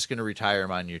to, you're just going to retire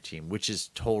him on your team, which is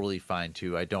totally fine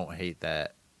too. I don't hate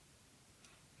that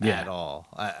Yeah. at all.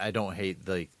 I don't hate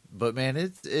but man,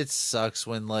 it sucks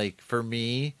when like for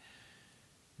me,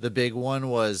 the big one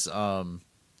was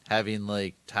having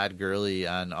like Todd Gurley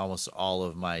on almost all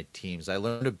of my teams. I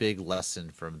learned a big lesson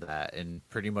from that and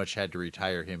pretty much had to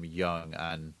retire him young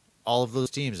on all of those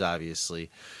teams,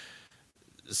 obviously.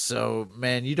 So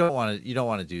man, you don't want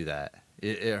to do that.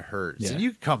 It hurts, Yeah. and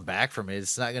you come back from it.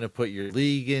 It's not going to put your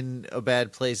league in a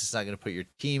bad place. It's not going to put your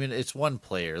team in. It's one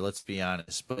player. Let's be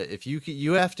honest. But if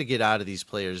you have to get out of these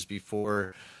players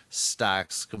before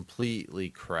stocks completely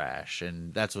crash,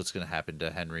 and that's what's going to happen to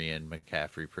Henry and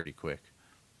McCaffrey pretty quick.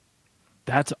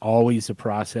 That's always a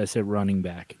process at running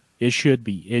back. It should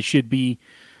be. It should be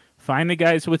find the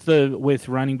guys with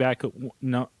running back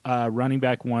running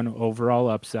back one overall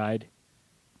upside.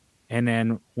 And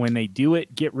then when they do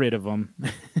it, get rid of them,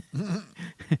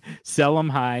 sell them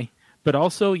high. But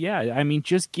also, yeah, I mean,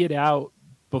 just get out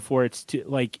before it's too,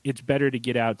 like, it's better to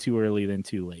get out too early than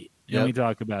too late. Yep. And we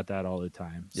talk about that all the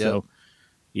time. Yep. So,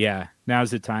 yeah,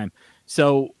 now's the time.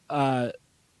 So, I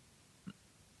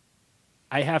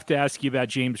have to ask you about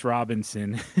James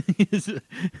Robinson.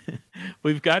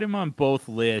 We've got him on both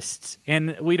lists,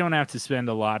 and we don't have to spend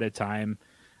a lot of time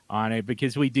on it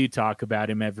because we do talk about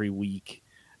him every week.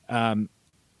 And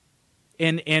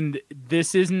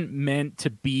this isn't meant to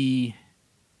be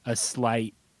a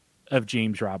slight of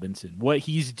James Robinson. What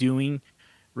he's doing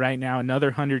right now,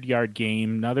 another 100-yard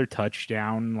game, another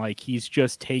touchdown, like he's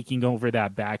just taking over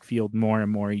that backfield more and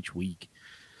more each week.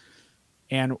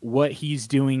 And what he's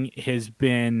doing has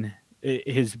been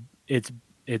it's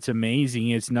amazing.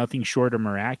 It's nothing short of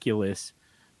miraculous.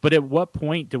 But at what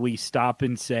point do we stop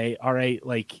and say, all right,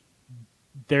 like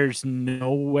there's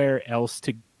nowhere else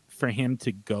for him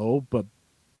to go but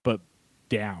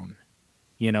down,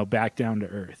 back down to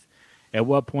earth? At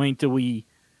what point do we,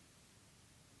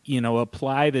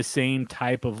 apply the same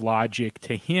type of logic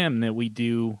to him that we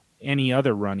do any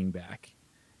other running back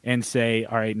and say,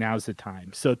 all right, now's the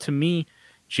time? So to me,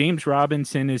 James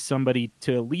Robinson is somebody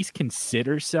to at least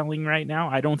consider selling right now.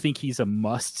 I don't think he's a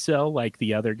must sell like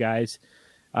the other guys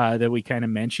that we kind of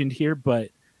mentioned here,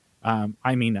 but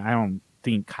I mean, I don't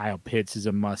think Kyle Pitts is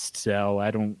a must sell. I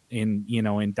don't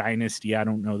in Dynasty, I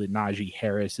don't know that Najee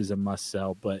Harris is a must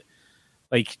sell, but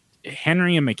like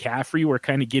Henry and McCaffrey, we're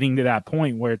kind of getting to that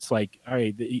point where it's like, all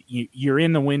right, you're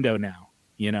in the window now,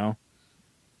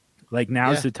 like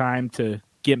now's the time to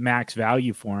get max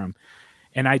value for him.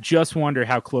 And I just wonder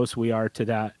how close we are to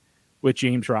that with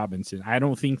James Robinson. I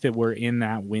don't think that we're in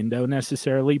that window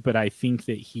necessarily, but I think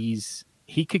that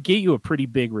he could get you a pretty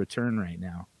big return right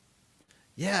now.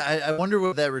 Yeah, I wonder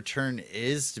what that return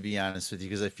is, to be honest with you,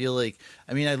 because I feel like,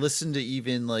 I mean, I listened to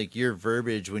even like your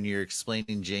verbiage when you're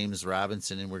explaining James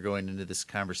Robinson, and we're going into this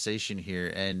conversation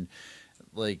here, and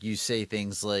like you say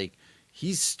things like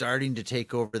he's starting to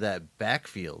take over that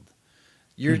backfield.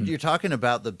 You're talking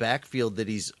about the backfield that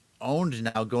he's owned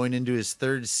now going into his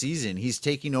third season. He's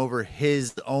taking over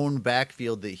his own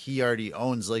backfield that he already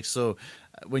owns. Like, so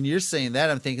when you're saying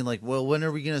that, I'm thinking like, well, when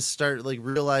are we going to start like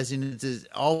realizing it's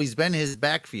always been his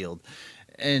backfield?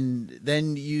 And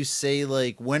then you say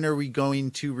like, when are we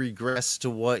going to regress to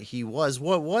what he was?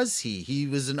 What was he? He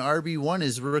was an RB1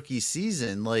 his rookie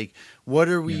season. Like, what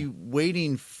are we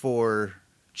waiting for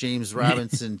James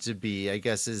Robinson to be, I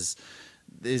guess is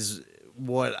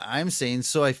what I'm saying.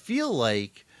 So I feel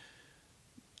like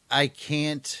I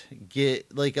can't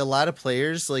get like a lot of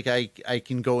players, like I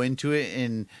can go into it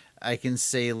and I can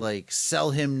say like,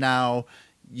 sell him now,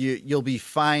 you'll be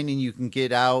fine and you can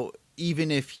get out even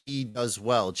if he does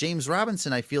well. James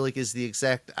Robinson, I feel like, is the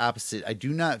exact opposite. I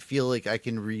do not feel like I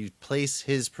can replace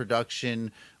his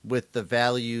production with the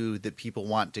value that people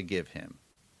want to give him.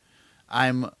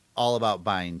 I'm all about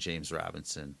buying James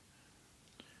Robinson.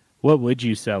 What would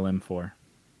you sell him for?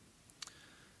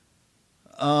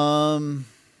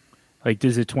 Like,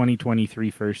 does a 2023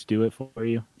 first do it for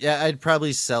you? Yeah, I'd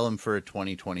probably sell him for a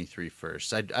 2023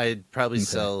 first. I'd probably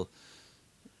sell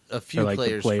a few like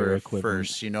players player for a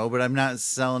first, but I'm not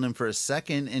selling him for a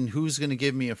second. And who's going to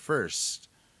give me a first?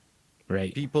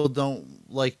 Right. People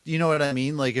don't like, you know what I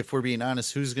mean? Like, if we're being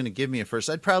honest, who's going to give me a first?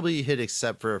 I'd probably hit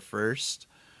accept for a first.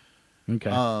 Okay.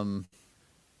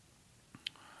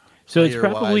 So it's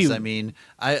probably, I mean,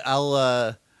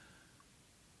 I'll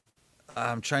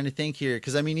I'm trying to think here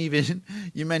because I mean, even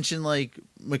you mentioned like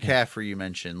McCaffrey. You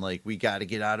mentioned like we got to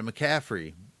get out of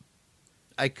McCaffrey.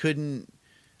 I couldn't.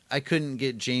 I couldn't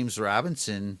get James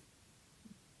Robinson.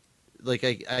 Like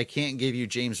I can't give you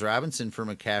James Robinson for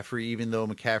McCaffrey, even though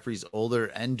McCaffrey's older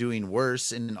and doing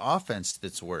worse in an offense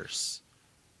that's worse.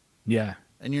 Yeah.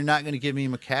 And you're not going to give me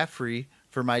McCaffrey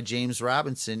for my James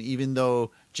Robinson, even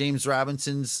though James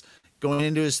Robinson's going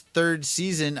into his third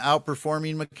season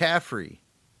outperforming McCaffrey.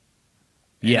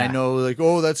 And Yeah. I know, like,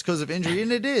 oh, that's because of injury.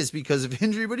 And it is because of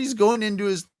injury, but he's going into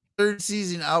his third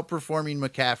season outperforming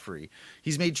McCaffrey.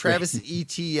 He's made Travis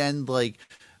Etienne, like,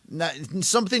 not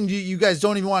something you guys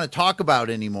don't even want to talk about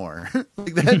anymore.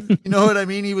 Like that, you know what I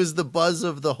mean? He was the buzz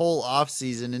of the whole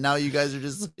offseason, and now you guys are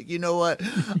just like, you know what?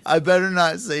 I better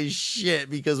not say shit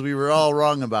because we were all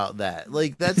wrong about that.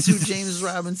 Like, that's who James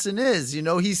Robinson is. You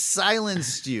know, he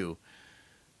silenced you.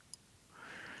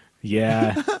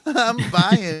 Yeah. I'm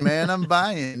buying, man. I'm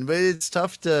buying. But it's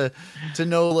tough to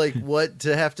know like what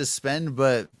to have to spend.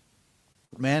 But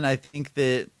man, I think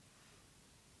that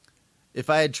if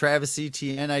I had Travis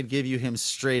Etienne, I'd give you him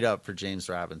straight up for James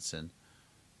Robinson.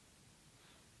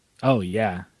 Oh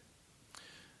yeah.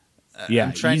 Yeah.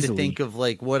 I'm trying easily. to think of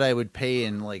like what I would pay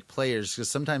in like players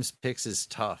because sometimes picks is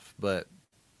tough. But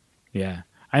Yeah.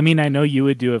 I mean, I know you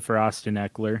would do it for Austin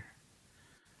Eckler.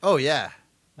 oh yeah.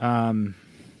 Um,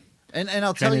 And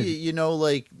I'll tell you, you know,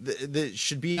 like that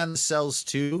should be on the cells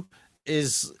too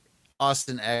is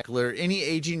Austin Eckler. Any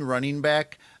aging running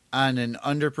back on an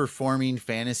underperforming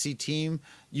fantasy team,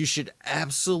 you should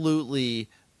absolutely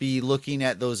be looking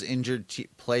at those injured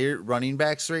player running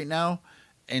backs right now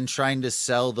and trying to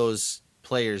sell those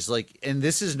players. Like, and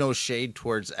this is no shade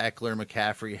towards Eckler,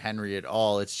 McCaffrey, Henry at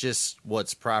all. It's just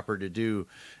what's proper to do.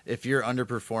 If you're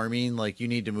underperforming, like you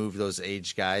need to move those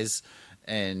aged guys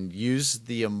and use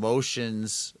the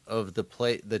emotions of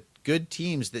the good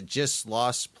teams that just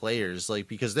lost players, like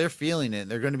because they're feeling it,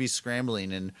 they're going to be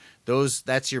scrambling, and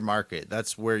that's your market.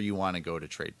 That's where you want to go to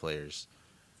trade players.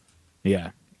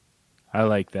 Yeah, I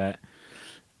like that.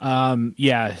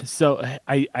 Yeah, so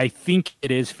I think it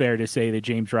is fair to say that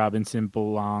James Robinson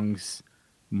belongs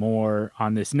more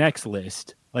on this next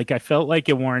list. Like I felt like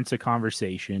it warrants a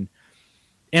conversation.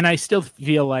 And I still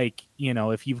feel like, you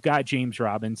know, if you've got James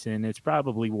Robinson, it's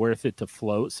probably worth it to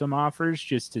float some offers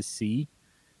just to see.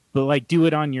 But like, do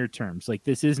it on your terms. Like,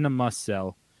 this isn't a must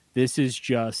sell. This is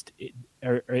just,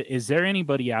 is there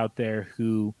anybody out there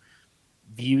who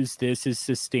views this as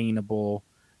sustainable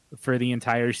for the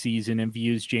entire season and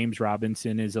views James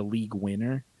Robinson as a league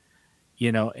winner,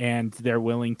 you know, and they're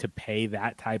willing to pay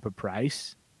that type of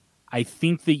price? I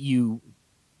think that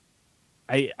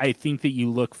I think that you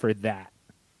look for that.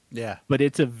 Yeah. But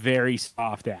it's a very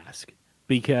soft ask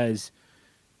because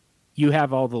you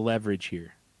have all the leverage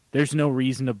here. There's no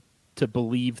reason to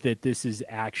believe that this is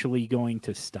actually going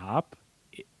to stop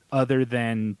other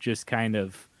than just kind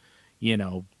of, you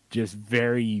know, just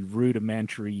very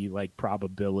rudimentary like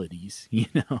probabilities, you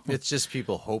know. It's just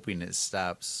people hoping it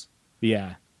stops.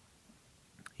 Yeah.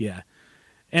 Yeah.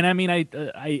 And I mean I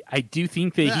do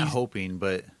think that Not he's hoping,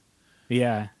 but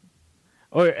yeah.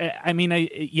 Or I mean,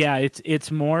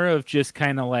 it's more of just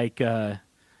kind of like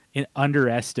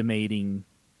underestimating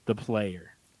the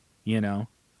player, you know,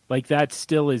 like that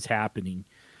still is happening.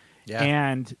 yeah.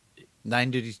 And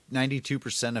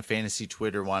 92% of fantasy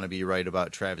Twitter want to be right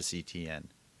about Travis Etienne.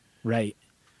 right,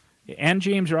 and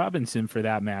James Robinson for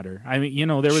that matter. I mean, you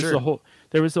know, there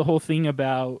was the whole thing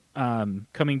about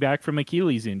coming back from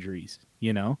Achilles injuries.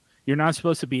 You know, you're not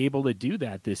supposed to be able to do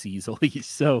that this easily.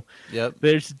 So Yep.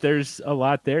 there's a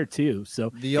lot there too.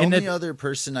 So the only other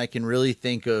person I can really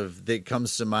think of that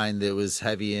comes to mind that was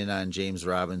heavy in on James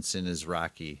Robinson is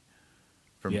Rocky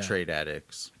from Trade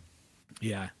Addicts.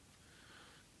 Yeah.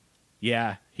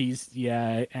 Yeah,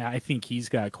 I think he's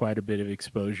got quite a bit of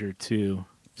exposure too.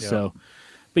 Yep. So,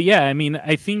 but yeah, I mean,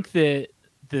 I think that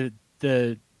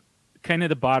the kind of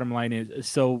the bottom line is,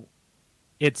 so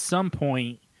at some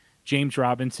point James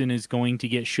Robinson is going to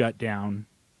get shut down,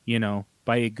 you know,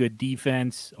 by a good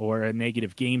defense or a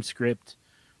negative game script,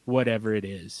 whatever it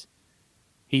is.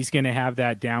 He's going to have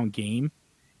that down game,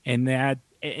 and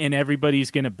everybody's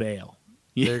going to bail.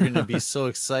 They're going to be so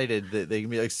excited that they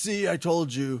can be like, "See, I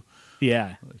told you."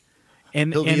 Yeah.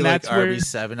 He'll be like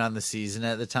RB7 on the season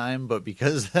at the time, but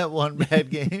because of that one bad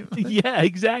game. Yeah,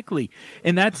 exactly.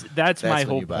 And that's my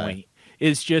whole point.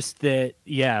 Is just that,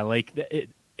 yeah, like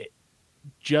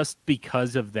just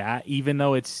because of that, even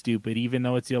though it's stupid, even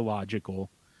though it's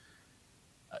illogical,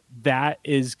 that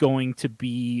is going to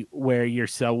be where your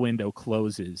sell window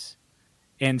closes.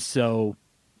 And so,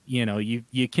 you know,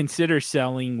 you consider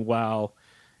selling while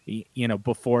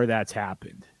before that's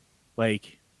happened.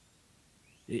 Like,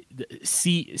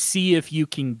 see if you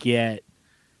can get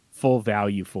full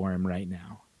value for him right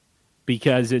now,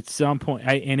 because at some point,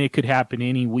 and it could happen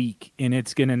any week, and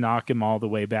it's going to knock him all the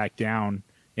way back down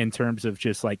in terms of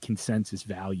just like consensus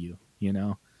value.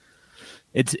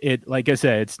 It like I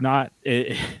said, it's not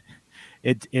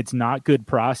it's not good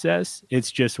process.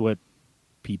 It's just what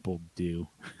people do.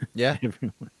 Yeah.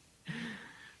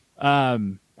 All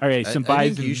right, some I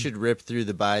buys. think you should rip through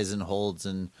the buys and holds,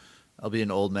 and I'll be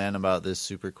an old man about this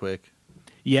super quick.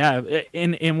 Yeah,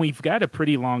 and we've got a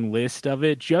pretty long list of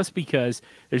it, just because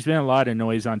there's been a lot of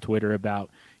noise on Twitter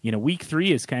about, week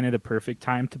 3 is kind of the perfect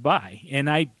time to buy. And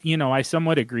I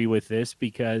somewhat agree with this,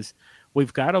 because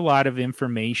we've got a lot of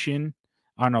information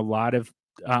on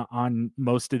on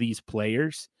most of these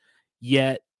players,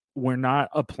 yet we're not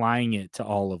applying it to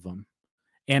all of them.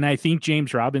 And I think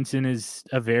James Robinson is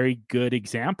a very good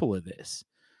example of this.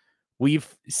 We've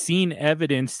seen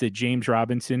evidence that James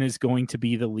Robinson is going to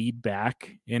be the lead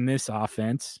back in this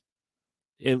offense,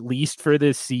 at least for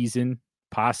this season,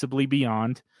 possibly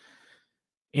beyond.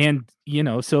 And,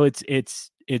 so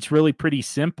it's really pretty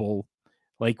simple.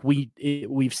 Like,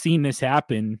 we've seen this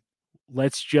happen.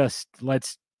 Let's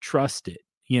trust it.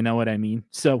 You know what I mean?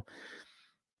 So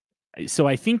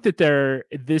I think that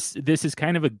this is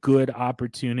kind of a good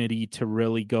opportunity to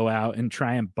really go out and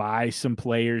try and buy some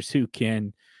players who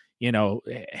can,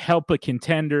 help a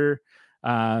contender,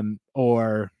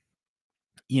 or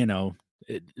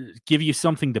give you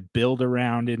something to build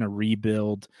around in a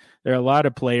rebuild. There are a lot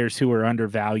of players who are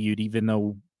undervalued, even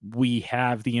though we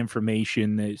have the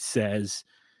information that says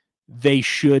they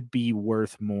should be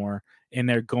worth more and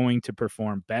they're going to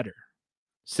perform better.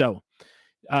 So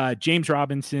James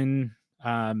Robinson,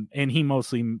 and he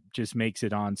mostly just makes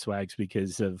it on Swags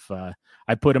because of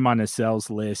I put him on the sells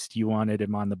list. You wanted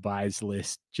him on the buys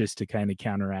list just to kind of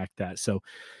counteract that. So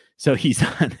he's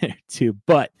on there too.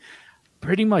 But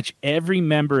pretty much every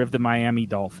member of the Miami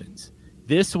Dolphins,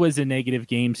 this was a negative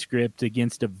game script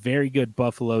against a very good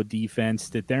Buffalo defense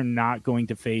that they're not going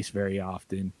to face very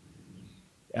often.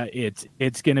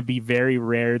 It's going to be very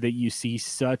rare that you see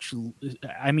such.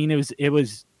 I mean, it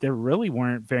was there really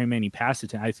weren't very many pass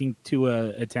attempts. I think Tua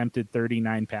attempted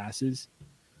 39 passes,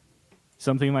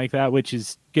 something like that, which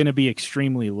is going to be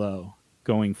extremely low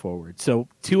going forward. So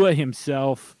Tua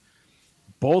himself,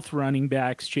 both running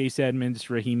backs, Chase Edmonds,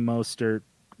 Raheem Mostert,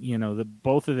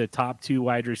 both of the top 2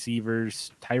 wide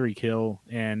receivers, Tyreek Hill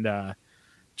and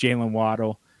Jalen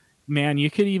Waddle. Man,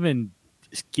 you could even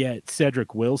get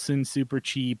Cedric Wilson super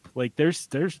cheap. Like, there's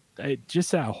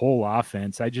just that whole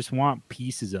offense. I just want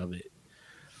pieces of it.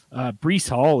 Breece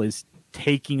Hall is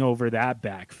taking over that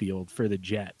backfield for the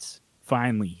Jets.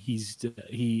 Finally,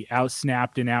 he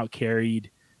outsnapped and outcarried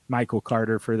Michael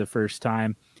Carter for the first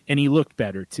time, and he looked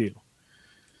better too.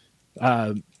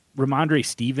 Ramondre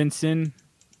Stevenson.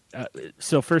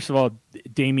 So first of all,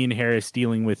 Damian Harris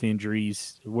dealing with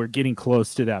injuries. We're getting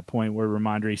close to that point where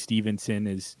Ramondre Stevenson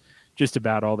is just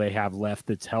about all they have left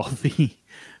that's healthy.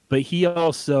 But he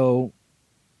also,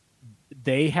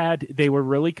 they were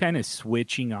really kind of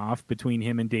switching off between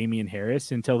him and Damian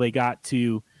Harris until they got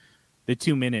to the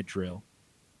 2-minute drill.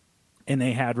 And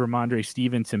they had Ramondre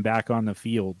Stevenson back on the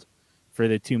field for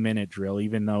the 2-minute drill,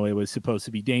 even though it was supposed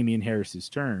to be Damian Harris's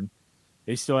turn.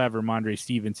 They still have Ramondre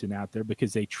Stevenson out there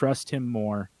because they trust him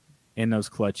more in those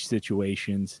clutch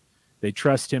situations. They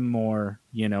trust him more,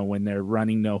 when they're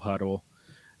running no huddle.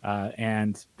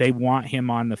 And they want him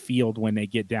on the field when they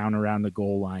get down around the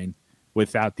goal line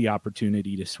without the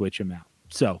opportunity to switch him out.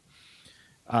 So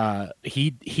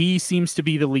he seems to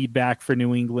be the lead back for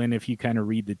New England if you kind of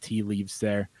read the tea leaves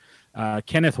there.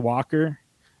 Kenneth Walker,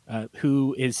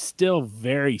 who is still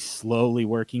very slowly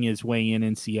working his way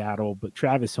in Seattle, but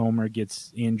Travis Homer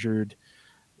gets injured.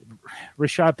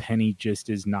 Rashad Penny just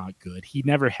is not good. He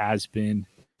never has been.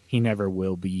 He never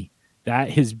will be.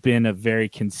 That has been a very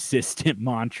consistent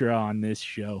mantra on this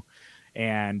show.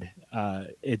 And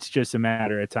it's just a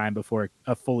matter of time before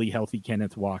a fully healthy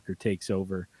Kenneth Walker takes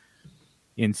over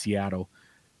in Seattle.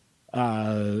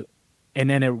 And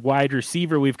then at wide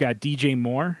receiver, we've got DJ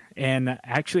Moore. And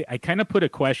actually, I kind of put a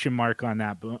question mark on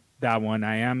that one.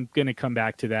 I am going to come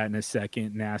back to that in a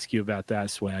second and ask you about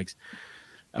that, Swags.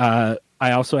 We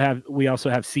also have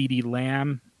CeeDee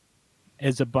Lamb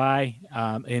as a buy.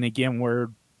 And again, we're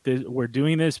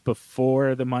doing this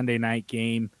before the Monday night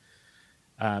game.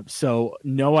 So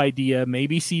no idea.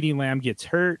 Maybe CeeDee Lamb gets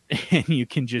hurt and you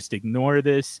can just ignore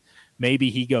this. Maybe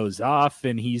he goes off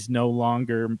and he's no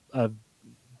longer a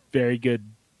very good,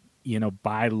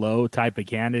 buy low type of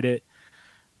candidate.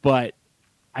 But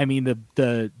I mean,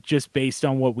 the just based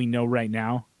on what we know right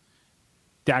now,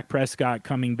 Dak Prescott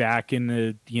coming back in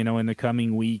the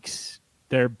coming weeks.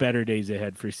 There are better days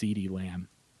ahead for CeeDee Lamb.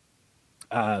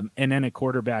 And then at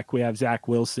quarterback, we have Zach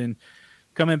Wilson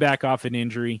coming back off an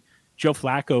injury. Joe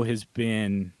Flacco has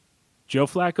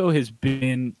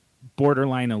been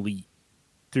borderline elite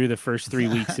through the first 3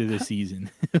 weeks of the season,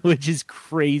 which is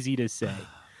crazy to say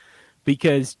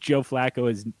because Joe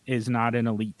Flacco is not an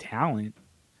elite talent,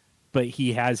 but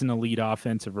he has an elite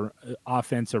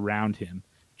offense around him.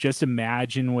 Just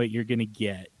imagine what you're going to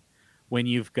get when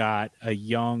you've got a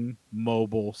young,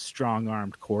 mobile,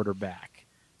 strong-armed quarterback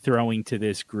throwing to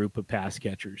this group of pass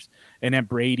catchers. And then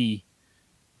Brady.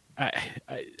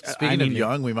 Speaking of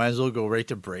young, we might as well go right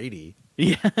to Brady.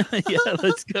 Yeah,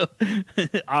 let's go.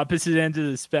 Opposite end of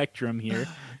the spectrum here.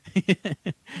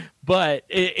 But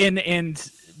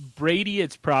and Brady,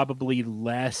 it's probably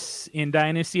less in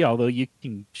Dynasty, although you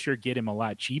can sure get him a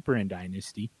lot cheaper in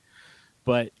Dynasty.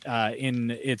 But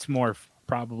it's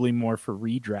probably more for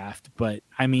redraft. But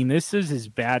I mean, this is as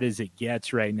bad as it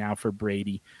gets right now for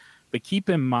Brady. But keep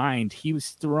in mind, he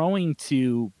was throwing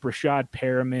to Brashad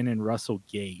Perriman and Russell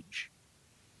Gage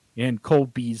and Cole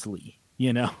Beasley.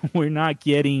 We're not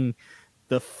getting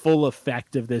the full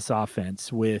effect of this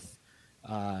offense with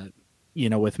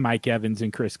Mike Evans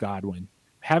and Chris Godwin.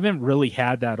 Haven't really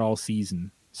had that all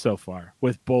season so far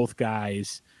with both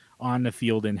guys on the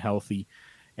field and healthy.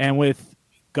 And with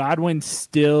Godwin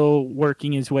still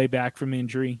working his way back from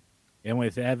injury and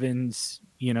with Evans,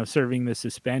 serving the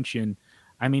suspension,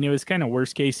 I mean, it was kind of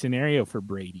worst case scenario for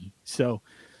Brady. So,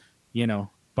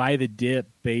 buy the dip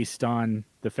based on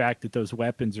the fact that those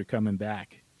weapons are coming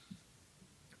back.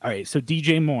 All right, so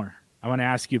DJ Moore. I want to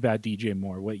ask you about DJ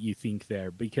Moore, what you think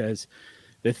there, because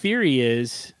the theory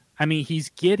is, I mean, he's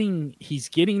getting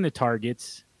the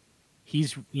targets.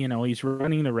 He's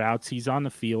running the routes. He's on the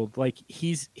field. Like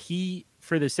he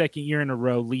for the second year in a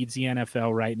row leads the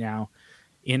NFL right now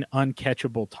in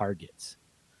uncatchable targets.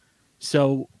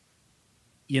 So,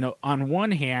 on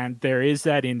one hand, there is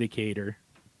that indicator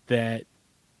that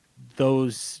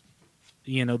those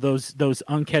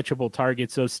uncatchable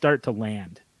targets, those start to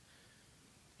land.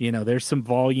 There's some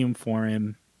volume for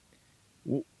him,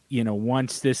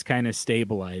 once this kind of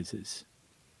stabilizes.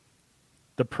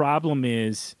 The problem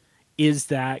is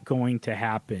that going to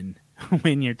happen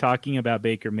when you're talking about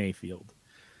Baker Mayfield?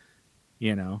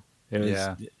 We've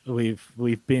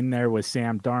been there with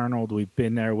Sam Darnold. We've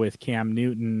been there with Cam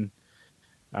Newton.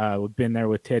 We've been there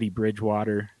with Teddy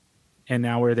Bridgewater, and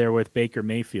now we're there with Baker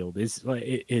Mayfield. Is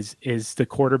the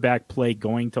quarterback play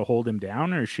going to hold him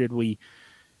down, or should we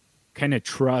kind of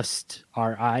trust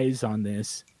our eyes on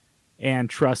this and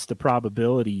trust the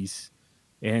probabilities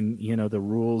and the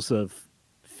rules of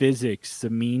physics, the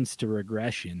means to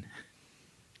regression?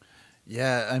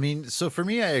 Yeah, I mean, so for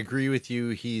me, I agree with you.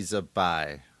 He's a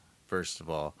buy, first of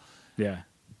all. Yeah.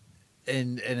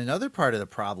 And another part of the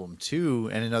problem too,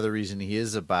 and another reason he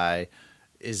is a buy,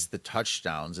 is the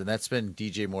touchdowns, and that's been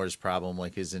DJ Moore's problem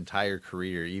like his entire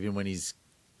career. Even when he's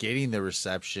getting the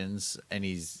receptions and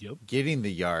he's getting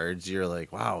the yards, you're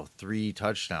like, wow, 3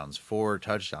 touchdowns, 4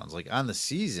 touchdowns, like on the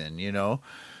season,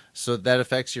 So that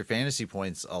affects your fantasy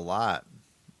points a lot.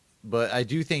 But I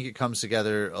do think it comes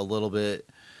together a little bit,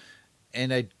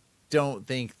 and I don't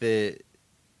think that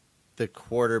the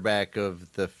quarterback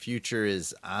of the future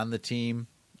is on the team.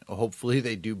 Hopefully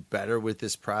they do better with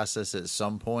this process at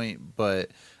some point, but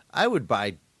I would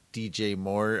buy DJ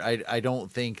Moore. I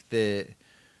don't think that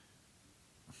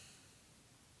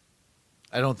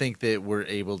we're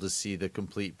able to see the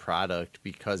complete product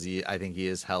because I think he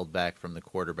is held back from the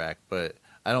quarterback, but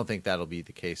I don't think that'll be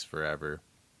the case forever.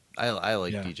 I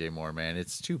like DJ Moore, man.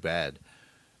 It's too bad.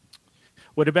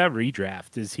 What about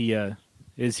redraft? Is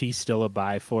he still a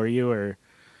buy for you, or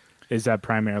is that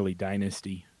primarily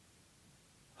dynasty?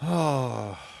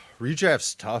 Oh,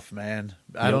 redraft's tough, man.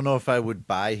 Yep. I don't know if I would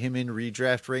buy him in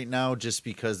redraft right now just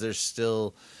because there's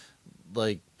still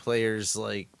like players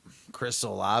like Chris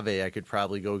Olave I could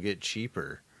probably go get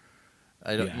cheaper.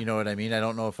 You know what I mean? I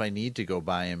don't know if I need to go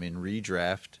buy him in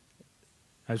redraft.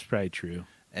 That's probably true.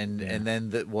 And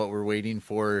then what we're waiting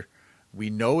for, we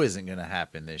know isn't going to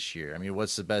happen this year. I mean,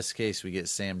 what's the best case? We get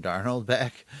Sam Darnold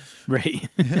back? Right.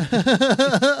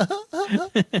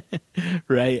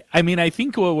 Right. I mean, I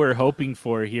think what we're hoping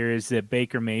for here is that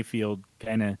Baker Mayfield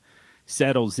kind of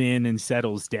settles in and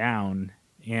settles down,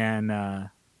 and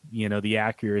the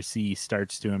accuracy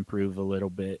starts to improve a little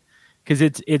bit, because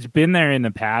it's been there in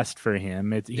the past for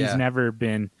him. He's never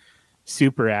been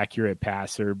super accurate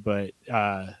passer, but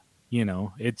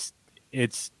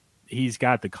he's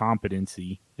got the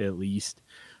competency at least,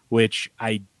 which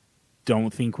I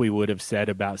don't think we would have said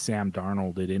about Sam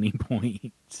Darnold at any point.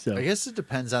 I So guess it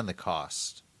depends on the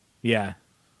cost. yeah,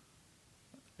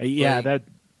 yeah, Like,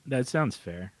 that sounds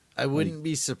fair. I Like, wouldn't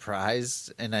be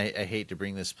surprised, and I hate to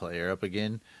bring this player up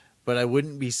again, but I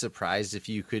wouldn't be surprised if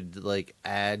you could like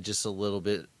add just a little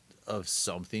bit of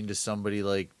something to somebody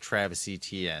like Travis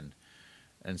Etienne.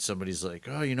 And somebody's like,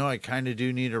 oh, I kind of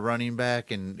do need a running back,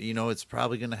 and it's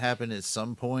probably going to happen at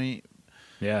some point.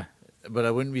 yeah, But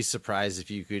I wouldn't be surprised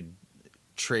if you could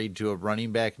trade to a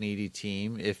running back needy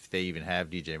team if they even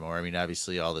have DJ Moore. I mean,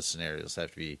 obviously, all the scenarios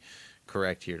have to be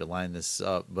correct here to line this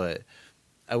up, but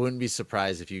I wouldn't be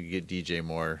surprised if you could get DJ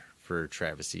Moore for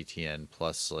Travis Etienne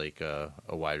plus like a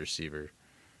wide receiver.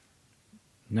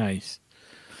 nice.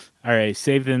 All right,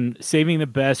 saving the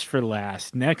best for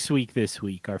last. Next week, this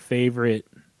week, our favorite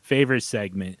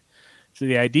segment. So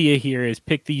the idea here is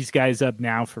pick these guys up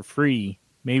now for free.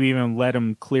 Maybe even let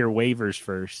them clear waivers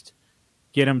first.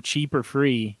 Get them cheap or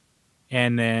free,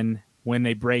 and then when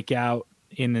they break out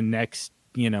in the next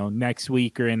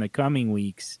week or in the coming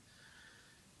weeks,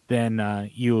 then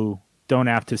you don't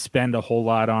have to spend a whole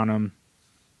lot on them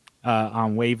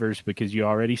on waivers because you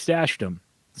already stashed them.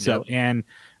 So, Yep. and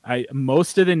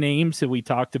most of the names that we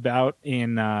talked about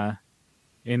in the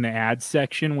ads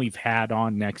section, we've had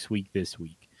on next week, this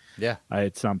week, Yeah.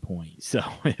 at some point. So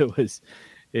it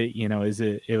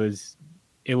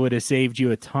would have saved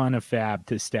you a ton of fab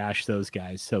to stash those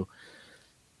guys. So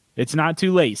it's not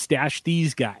too late. Stash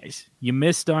these guys. You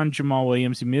missed on Jamal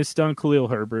Williams, you missed on Khalil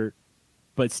Herbert,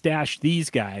 but stash these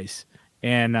guys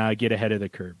and get ahead of the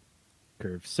curve.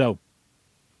 So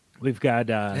we've got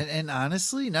And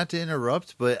honestly, not to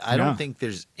interrupt, but I no. don't think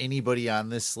there's anybody on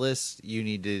this list you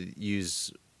need to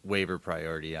use waiver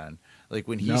priority on. Like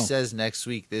when he No. says next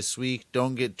week, this week,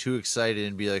 don't get too excited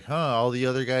and be like, all the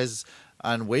other guys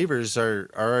on waivers are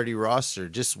already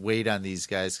rostered. Just wait on these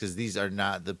guys because these are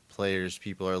not the players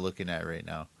people are looking at right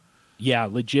now. Yeah,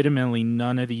 legitimately,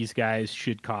 none of these guys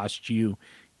should cost you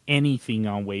anything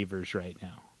on waivers right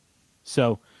now.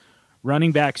 So,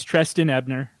 running backs, Treston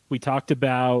Ebner. We talked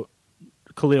about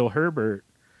Khalil Herbert,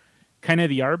 kind of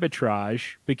the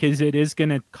arbitrage, because it is going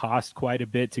to cost quite a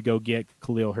bit to go get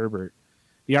Khalil Herbert.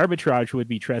 The arbitrage would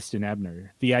be Treston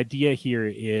Ebner. The idea here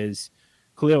is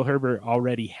Khalil Herbert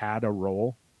already had a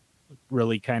role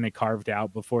really kind of carved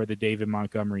out before the David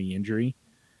Montgomery injury.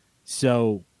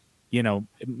 So,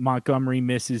 Montgomery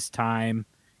misses time,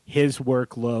 his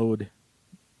workload,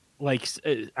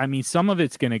 some of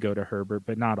it's going to go to Herbert,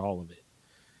 but not all of it.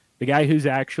 The guy who's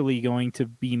actually going to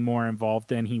be more involved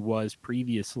than he was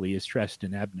previously is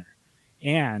Treston Ebner.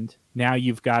 And now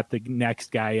you've got the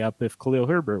next guy up if Khalil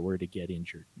Herbert were to get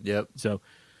injured. Yep. So,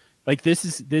 this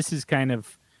is kind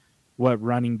of what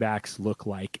running backs look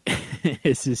like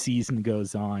as the season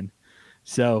goes on.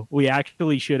 So we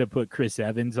actually should have put Chris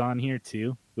Evans on here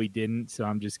too. We didn't, so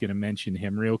I'm just going to mention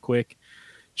him real quick,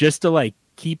 just to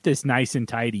keep this nice and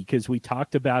tidy because we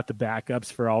talked about the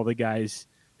backups for all the guys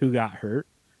who got hurt.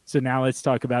 So now let's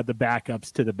talk about the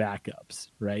backups to the backups,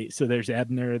 right? So there's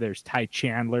Ebner, there's Ty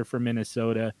Chandler from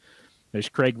Minnesota, there's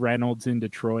Craig Reynolds in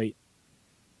Detroit,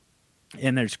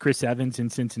 and there's Chris Evans in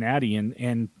Cincinnati.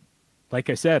 And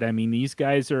like I said, I mean, these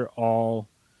guys are all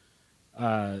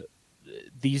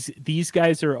these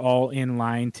guys are all in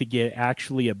line to get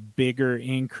actually a bigger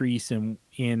increase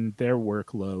in their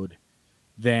workload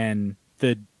than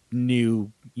the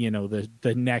new,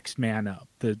 the next man up,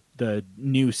 the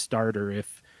new starter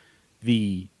if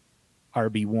the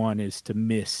RB1 is to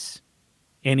miss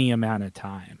any amount of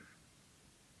time.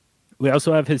 We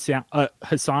also have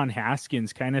Hassan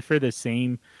Haskins, kind of for the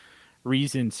same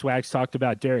reason Swags talked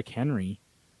about Derrick Henry.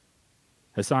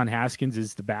 Hassan Haskins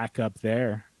is the backup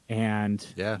there. And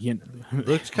yeah,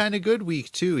 looked kind of good week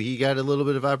 2. He got a little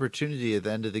bit of opportunity at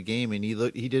the end of the game, and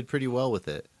he did pretty well with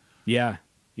it. Yeah.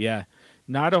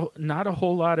 Not a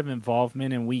whole lot of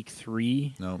involvement in week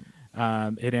 3. No.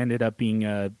 It ended up being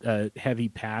a heavy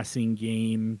passing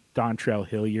game. Dontrell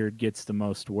Hilliard gets the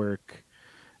most work.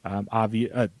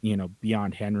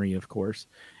 Beyond Henry, of course.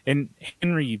 And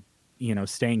Henry,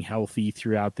 staying healthy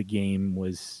throughout the game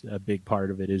was a big part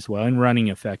of it as well, and running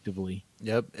effectively.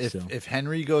 Yep. If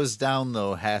Henry goes down,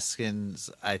 though,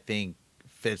 Haskins, I think,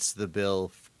 fits the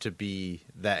bill to be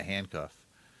that handcuff.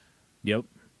 Yep.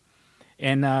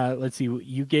 And let's see,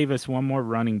 you gave us one more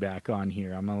running back on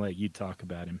here. I'm going to let you talk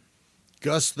about him.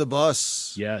 Gus the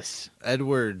Bus. Yes.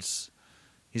 Edwards.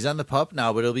 He's on the pup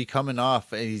now, but he'll be coming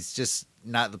off, and he's just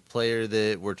not the player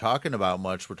that we're talking about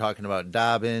much. We're talking about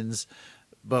Dobbins.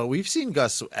 But we've seen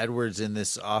Gus Edwards in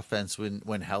this offense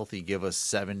when healthy give us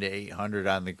 700 to 800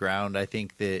 on the ground. I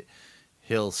think that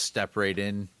he'll step right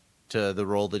in to the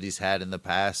role that he's had in the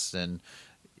past, and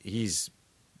he's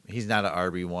not an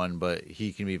RB1, but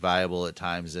he can be viable at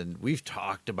times. And we've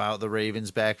talked about the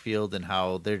Ravens backfield and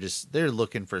how they're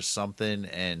looking for something,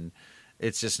 and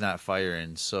it's just not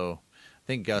firing. So I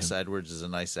think Gus Edwards is a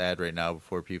nice ad right now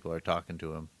before people are talking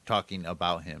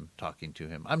about him.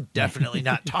 I'm definitely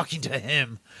not talking to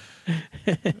him.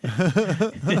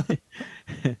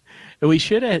 We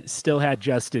should have still had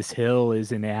Justice Hill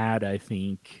as an ad, I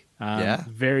think. Yeah.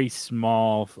 Very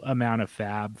small amount of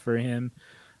fab for him.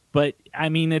 But, I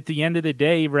mean, at the end of the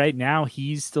day, right now,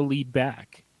 he's the lead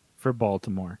back for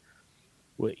Baltimore.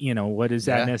 What does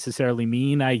that necessarily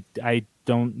mean? I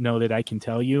don't know that I can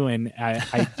tell you. And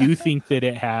I do think that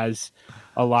it has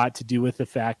a lot to do with the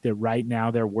fact that right now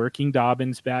they're working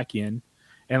Dobbins back in.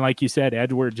 And like you said,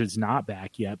 Edwards is not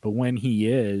back yet. But when he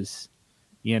is,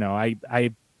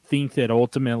 I think that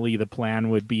ultimately the plan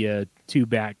would be a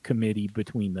 2-back committee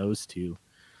between those two.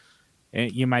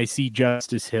 And you might see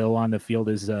Justice Hill on the field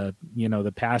as the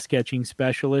pass catching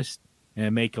specialist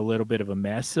and make a little bit of a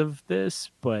mess of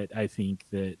this. But I think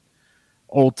that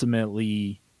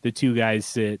ultimately the two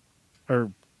guys that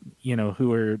are,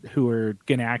 who are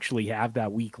going to actually have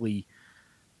that weekly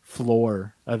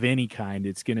floor of any kind,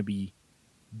 it's going to be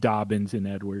Dobbins and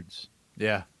Edwards.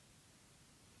 Yeah.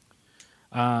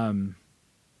 Wide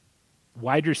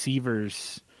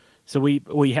receivers. So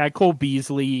we had Cole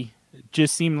Beasley.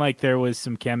 Just seemed like there was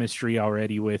some chemistry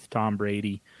already with Tom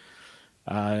Brady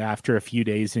after a few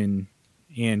days in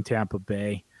Tampa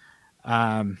Bay.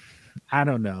 I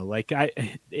don't know. Like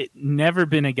it never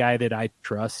been a guy that I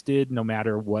trusted, no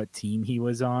matter what team he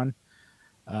was on.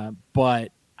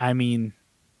 But I mean,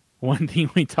 one thing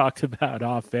we talked about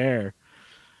off air,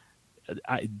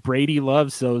 Brady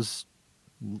loves those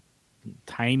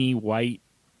tiny white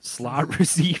slot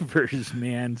receivers,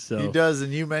 man. So he does.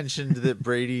 And you mentioned that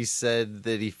Brady said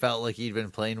that he felt like he'd been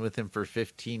playing with him for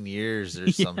 15 years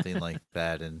or something like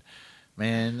that. And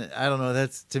man, I don't know.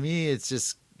 That's, to me, it's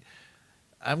just,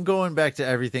 I'm going back to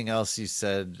everything else you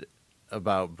said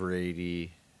about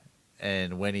Brady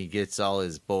and when he gets all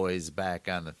his boys back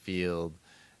on the field.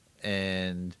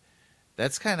 And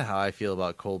that's kind of how I feel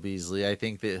about Cole Beasley. I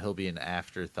think that he'll be an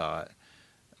afterthought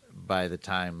by the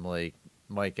time like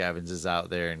Mike Evans is out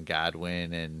there and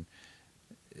Godwin, and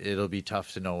it'll be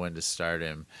tough to know when to start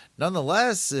him.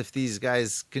 Nonetheless, if these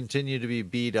guys continue to be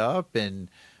beat up and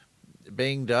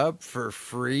banged up for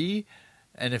free,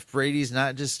 and if Brady's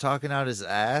not just talking out his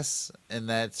ass and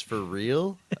that's for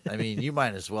real, I mean, you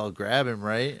might as well grab him,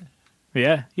 right?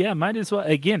 Yeah, might as well.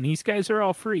 Again, these guys are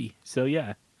all free, so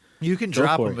yeah. You can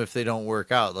drop them if they don't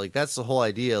work out. Like, that's the whole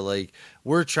idea. Like,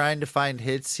 we're trying to find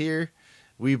hits here.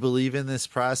 We believe in this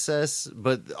process,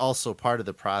 but also part of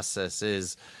the process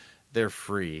is they're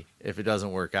free. If it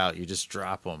doesn't work out, you just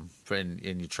drop them and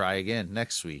you try again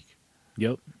next week.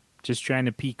 Yep. Just trying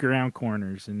to peek around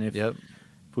corners. And if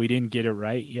we didn't get it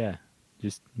right,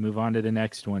 just move on to the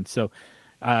next one. So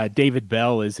David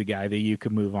Bell is a guy that you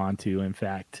could move on to, in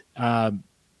fact. Very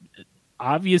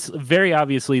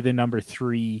obviously the number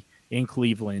 3 in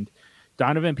Cleveland.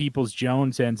 Donovan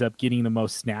Peoples-Jones ends up getting the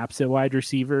most snaps at wide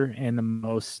receiver and the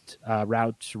most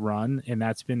routes run, and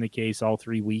that's been the case all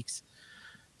 3 weeks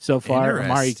so far.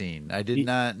 Interesting. I did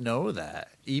not know that.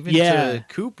 Even to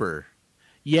Cooper.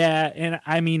 Yeah, and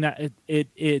I mean,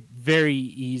 it very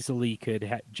easily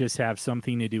could just have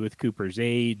something to do with Cooper's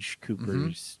age,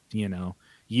 Cooper's,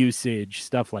 usage,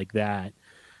 stuff like that.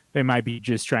 They might be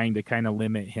just trying to kind of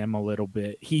limit him a little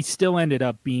bit. He still ended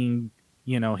up being,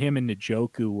 him and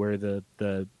Njoku were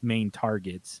the main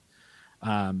targets.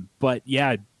 But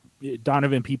yeah,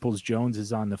 Donovan Peoples-Jones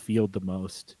is on the field the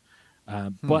most.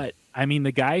 But I mean,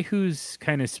 the guy who's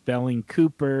kind of spelling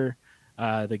Cooper,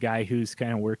 the guy who's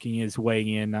kind of working his way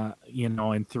in,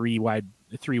 in three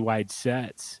wide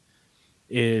sets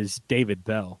is David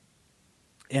Bell.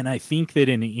 And I think that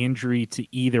an injury to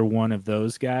either one of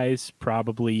those guys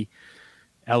probably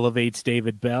elevates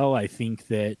David Bell. I think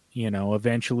that,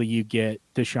 eventually you get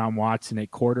Deshaun Watson at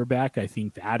quarterback. I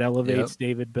think that elevates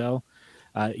David Bell.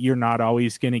 You're not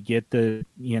always going to get the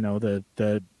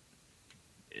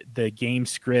game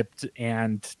script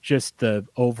and just the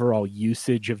overall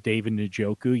usage of David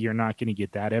Njoku. You're not going to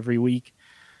get that every week.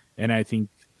 And I think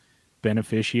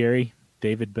beneficiary,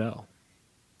 David Bell.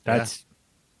 That's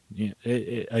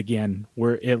again,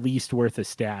 we're at least worth a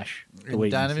stash.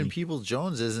 Donovan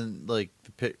Peoples-Jones isn't like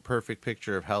the perfect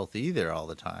picture of health either all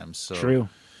the time. So true.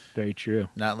 Very true.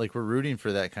 Not like we're rooting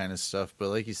for that kind of stuff. But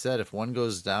like you said, if one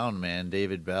goes down, man,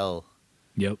 David Bell.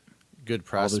 Yep. Good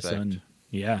prospect. All of a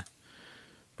sudden,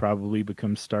 probably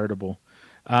becomes startable.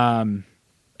 And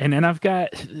And then I've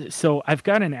got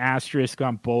an asterisk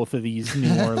on both of these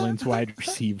New Orleans wide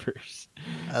receivers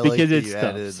I like because that it's you tough.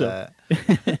 added So,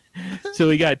 that. so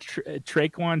we got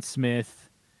Traquan Smith,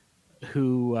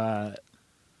 who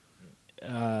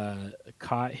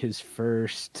caught his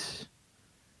first.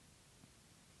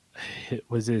 It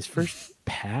was his first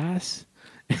pass.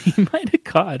 He might have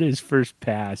caught his first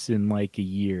pass in like a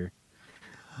year,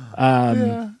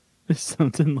 Yeah,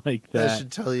 something like that that.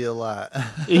 should tell you a lot.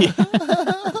 Yeah.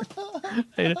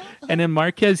 And then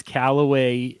Marquez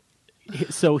Callaway,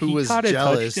 so Who he was caught a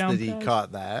jealous touchdown that he pass.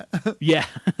 caught that? Yeah.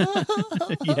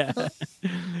 Yeah.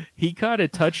 He caught a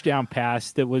touchdown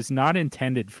pass that was not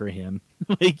intended for him.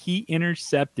 Like he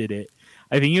intercepted it.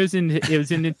 I think it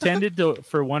was intended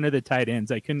for one of the tight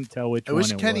ends. I couldn't tell which I one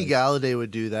wish it Kenny was. Galladay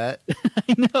would do that.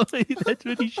 I know, that's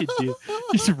what he should do.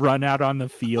 Just run out on the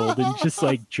field and just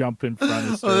like jump in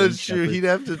front of Sterling That's true. Shepard. He'd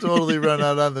have to totally run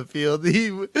out on the field.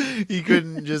 He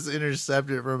couldn't just intercept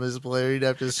it from his player. He'd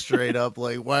have to straight up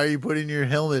like, "Why are you putting your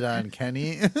helmet on,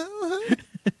 Kenny?"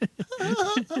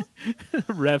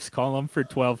 Refs call him for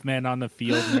 12 men on the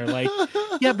field, and they're like,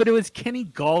 "Yeah, but it was Kenny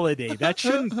Galladay. That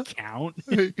shouldn't count.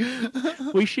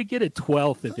 We should get a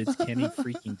 12th if it's Kenny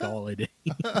freaking Galladay.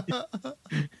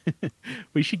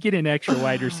 We should get an extra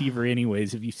wide receiver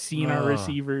anyways. Have you seen our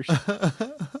receivers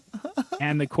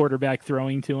and the quarterback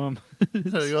throwing to him?"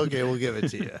 Okay, we'll give it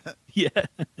to you. Yeah.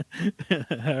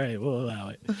 All right, we'll allow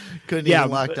it. Couldn't even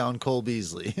lock down Cole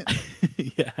Beasley.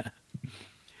 Yeah.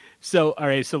 So, all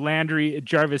right. So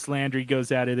Jarvis Landry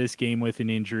goes out of this game with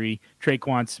an injury.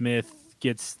 Traquan Smith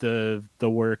gets the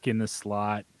work in the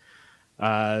slot,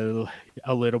 a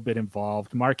little bit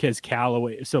involved. Marquez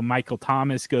Callaway. So Michael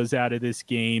Thomas goes out of this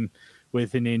game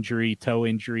with an injury, toe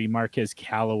injury. Marquez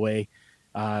Callaway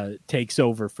takes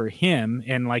over for him.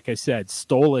 And like I said,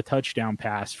 stole a touchdown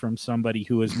pass from somebody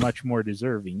who is much more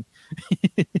deserving.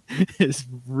 It's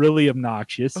really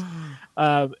obnoxious.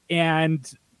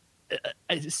 And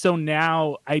so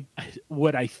now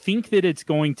what I think that it's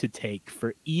going to take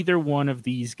for either one of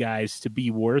these guys to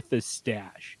be worth a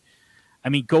stash. I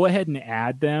mean, go ahead and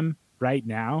add them right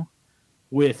now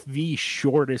with the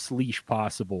shortest leash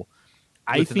possible.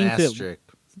 I think that,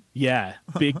 yeah,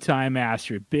 big time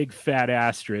asterisk, big fat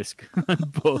asterisk on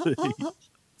both of these.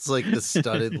 It's like the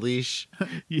studded leash.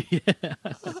 Yeah.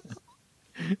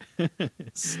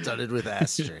 Studded with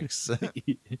asterisks.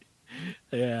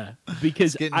 Yeah,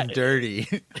 because it's getting dirty.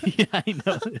 Yeah, I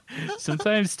know.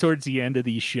 Sometimes towards the end of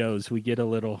these shows, we get a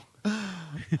little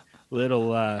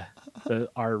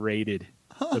R-rated,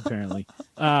 apparently.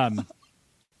 To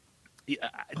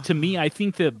me, I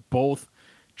think that both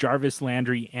Jarvis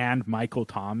Landry and Michael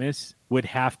Thomas would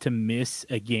have to miss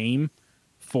a game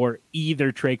for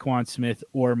either Traquan Smith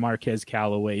or Marquez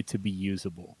Callaway to be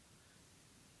usable.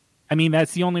 I mean,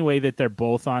 that's the only way that they're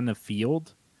both on the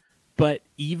field. But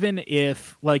even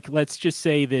if, like, let's just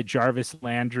say that Jarvis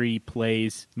Landry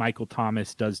plays, Michael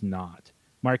Thomas does not.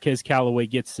 Marquez Callaway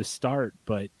gets the start,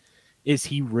 but is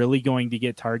he really going to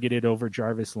get targeted over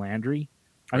Jarvis Landry?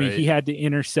 I mean, he had to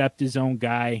intercept his own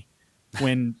guy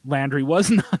when Landry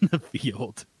wasn't on the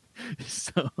field.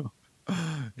 So,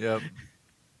 yep.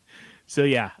 So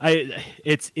yeah,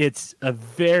 it's a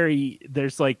very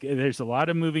there's a lot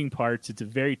of moving parts. It's a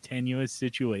very tenuous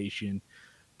situation,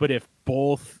 but if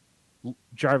both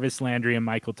Jarvis Landry and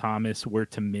Michael Thomas were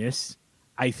to miss,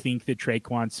 I think that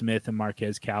Traquan Smith and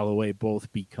Marquez Callaway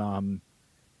both become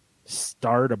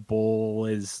startable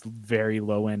as very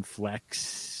low end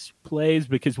flex plays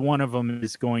because one of them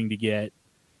is going to get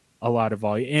a lot of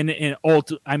volume.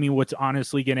 I mean, what's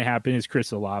honestly going to happen is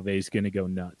Chris Olave is going to go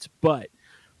nuts, but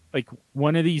like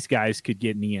one of these guys could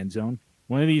get in the end zone.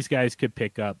 One of these guys could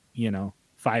pick up,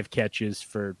 5 catches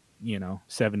for,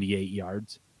 78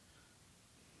 yards.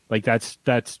 Like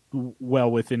that's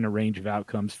well within the range of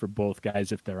outcomes for both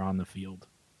guys if they're on the field.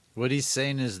 What he's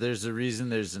saying is there's a reason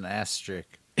there's an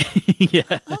asterisk.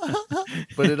 Yeah.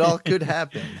 But it all could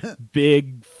happen.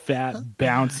 Big, fat,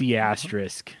 bouncy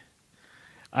asterisk.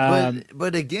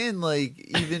 But again, like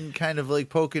even kind of like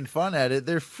poking fun at it,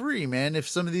 they're free, man. If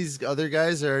some of these other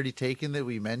guys are already taken that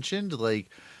we mentioned, like,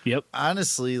 yep.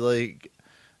 Honestly, like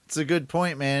it's a good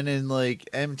point, man. And like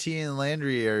MT and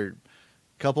Landry are a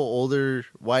couple older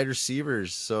wide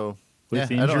receivers, so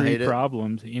with I don't hate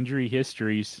problems, injury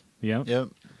histories. Yep.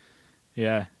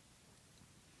 Yeah.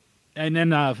 And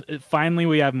then finally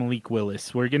we have Malik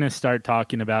Willis. We're going to start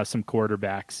talking about some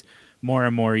quarterbacks more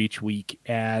and more each week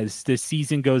as the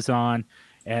season goes on,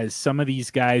 as some of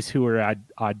these guys who are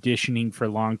auditioning for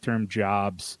long-term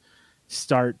jobs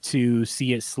start to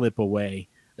see it slip away,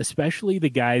 especially the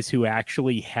guys who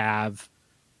actually have,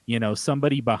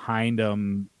 somebody behind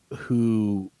them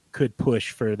who could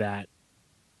push for that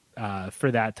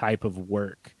type of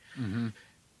work. Mm-hmm.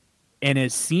 And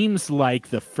it seems like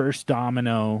the first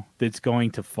domino that's going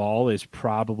to fall is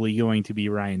probably going to be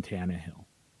Ryan Tannehill.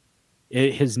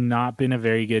 It has not been a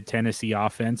very good Tennessee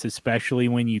offense, especially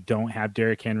when you don't have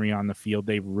Derrick Henry on the field.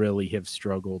 They really have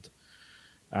struggled.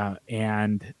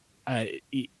 It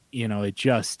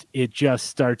just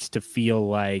starts to feel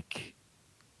like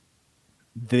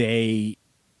before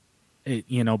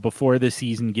the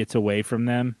season gets away from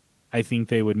them, I think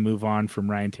they would move on from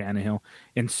Ryan Tannehill.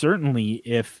 And certainly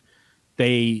if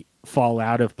they fall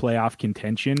out of playoff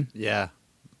contention. Yeah,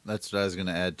 that's what I was going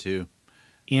to add too.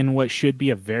 In what should be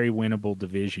a very winnable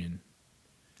division.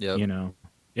 Yep.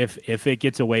 If it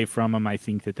gets away from them, I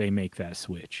think that they make that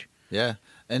switch. Yeah.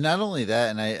 And not only that,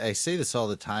 and I say this all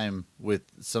the time with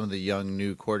some of the young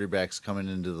new quarterbacks coming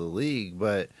into the league,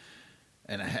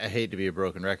 and I hate to be a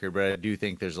broken record, but I do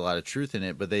think there's a lot of truth in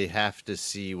it, but they have to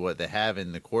see what they have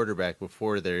in the quarterback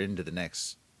before they're into the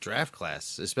next draft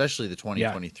class, especially the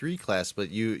 2023 class. But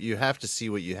you have to see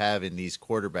what you have in these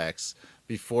quarterbacks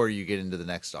before you get into the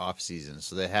next offseason.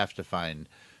 So they have to find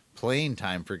playing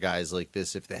time for guys like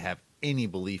this if they have any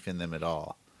belief in them at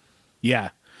all. Yeah.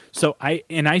 So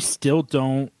I still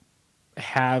don't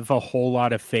have a whole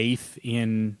lot of faith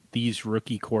in these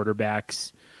rookie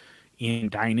quarterbacks in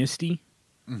Dynasty.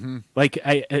 Mm-hmm. Like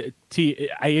I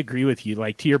agree with you.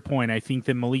 Like to your point, I think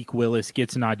that Malik Willis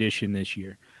gets an audition this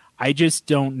year. I just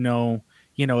don't know,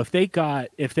 if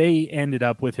they ended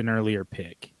up with an earlier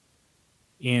pick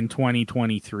in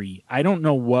 2023, I don't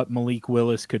know what Malik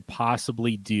Willis could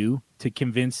possibly do to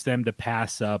convince them to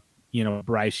pass up,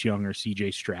 Bryce Young or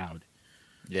CJ Stroud.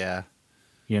 Yeah.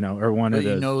 Or one of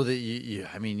those.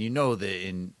 You know that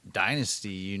in Dynasty,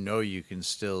 you can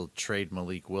still trade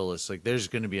Malik Willis. Like there's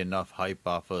going to be enough hype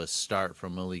off a start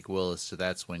from Malik Willis. So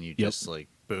that's when you just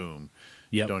boom,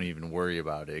 don't even worry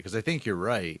about it. Because I think you're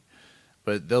right.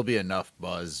 But there'll be enough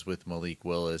buzz with Malik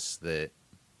Willis that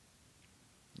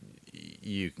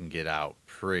you can get out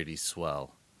pretty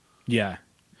swell. Yeah.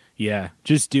 Yeah.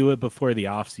 Just do it before the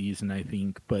offseason, I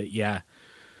think. But yeah.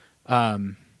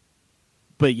 In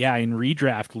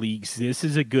redraft leagues, this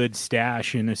is a good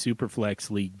stash in a SuperFlex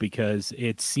league because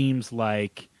it seems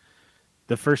like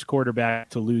the first quarterback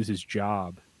to lose his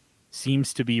job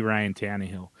seems to be Ryan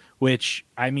Tannehill, which,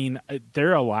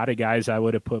 there are a lot of guys I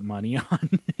would have put money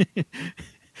on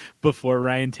before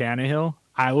Ryan Tannehill.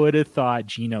 I would have thought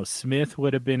Geno Smith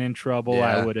would have been in trouble.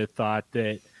 Yeah. I would have thought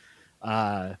that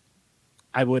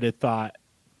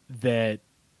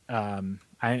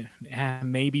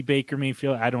maybe Baker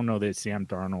Mayfield. I don't know that Sam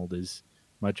Darnold is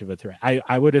much of a threat.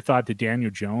 I would have thought that Daniel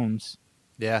Jones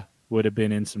would have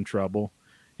been in some trouble,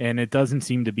 and it doesn't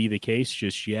seem to be the case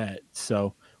just yet.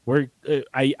 So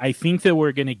I think that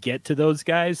we're going to get to those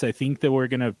guys. I think that we're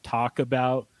going to talk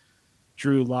about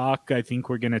Drew Lock. I think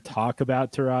we're going to talk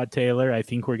about Tyrod Taylor. I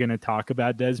think we're going to talk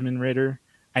about Desmond Ridder.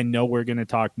 I know we're going to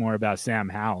talk more about Sam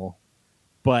Howell,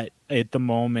 but at the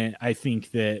moment, I think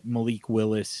that Malik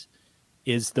Willis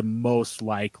is the most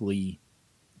likely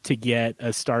to get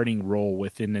a starting role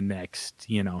within the next,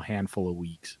 handful of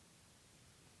weeks.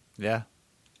 Yeah.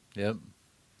 Yep.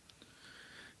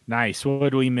 Nice.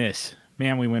 What did we miss?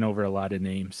 Man, we went over a lot of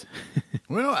names.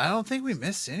 Well, I don't think we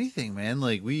missed anything, man.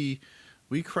 Like we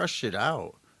crushed it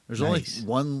out. There's only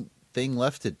one thing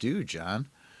left to do, John.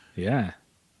 Yeah.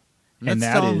 Let's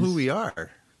tell them who we are.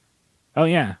 Oh,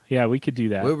 yeah. Yeah, we could do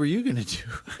that. What were you going to do?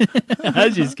 I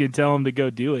was just going to tell them to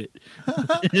go do it.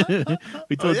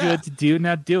 We told you what to do.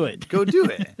 Now do it. Go do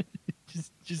it.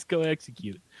 just go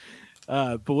execute.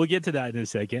 But we'll get to that in a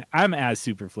second. I'm as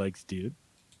SuperFlex Dude.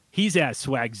 He's at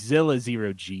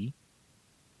Swagzilla0G.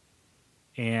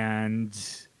 And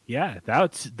yeah,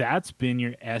 that's been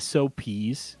your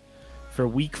SOPs for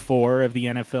week 4 of the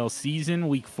NFL season,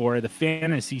 week 4 of the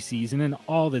fantasy season, and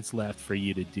all that's left for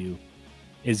you to do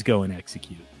is go and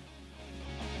execute.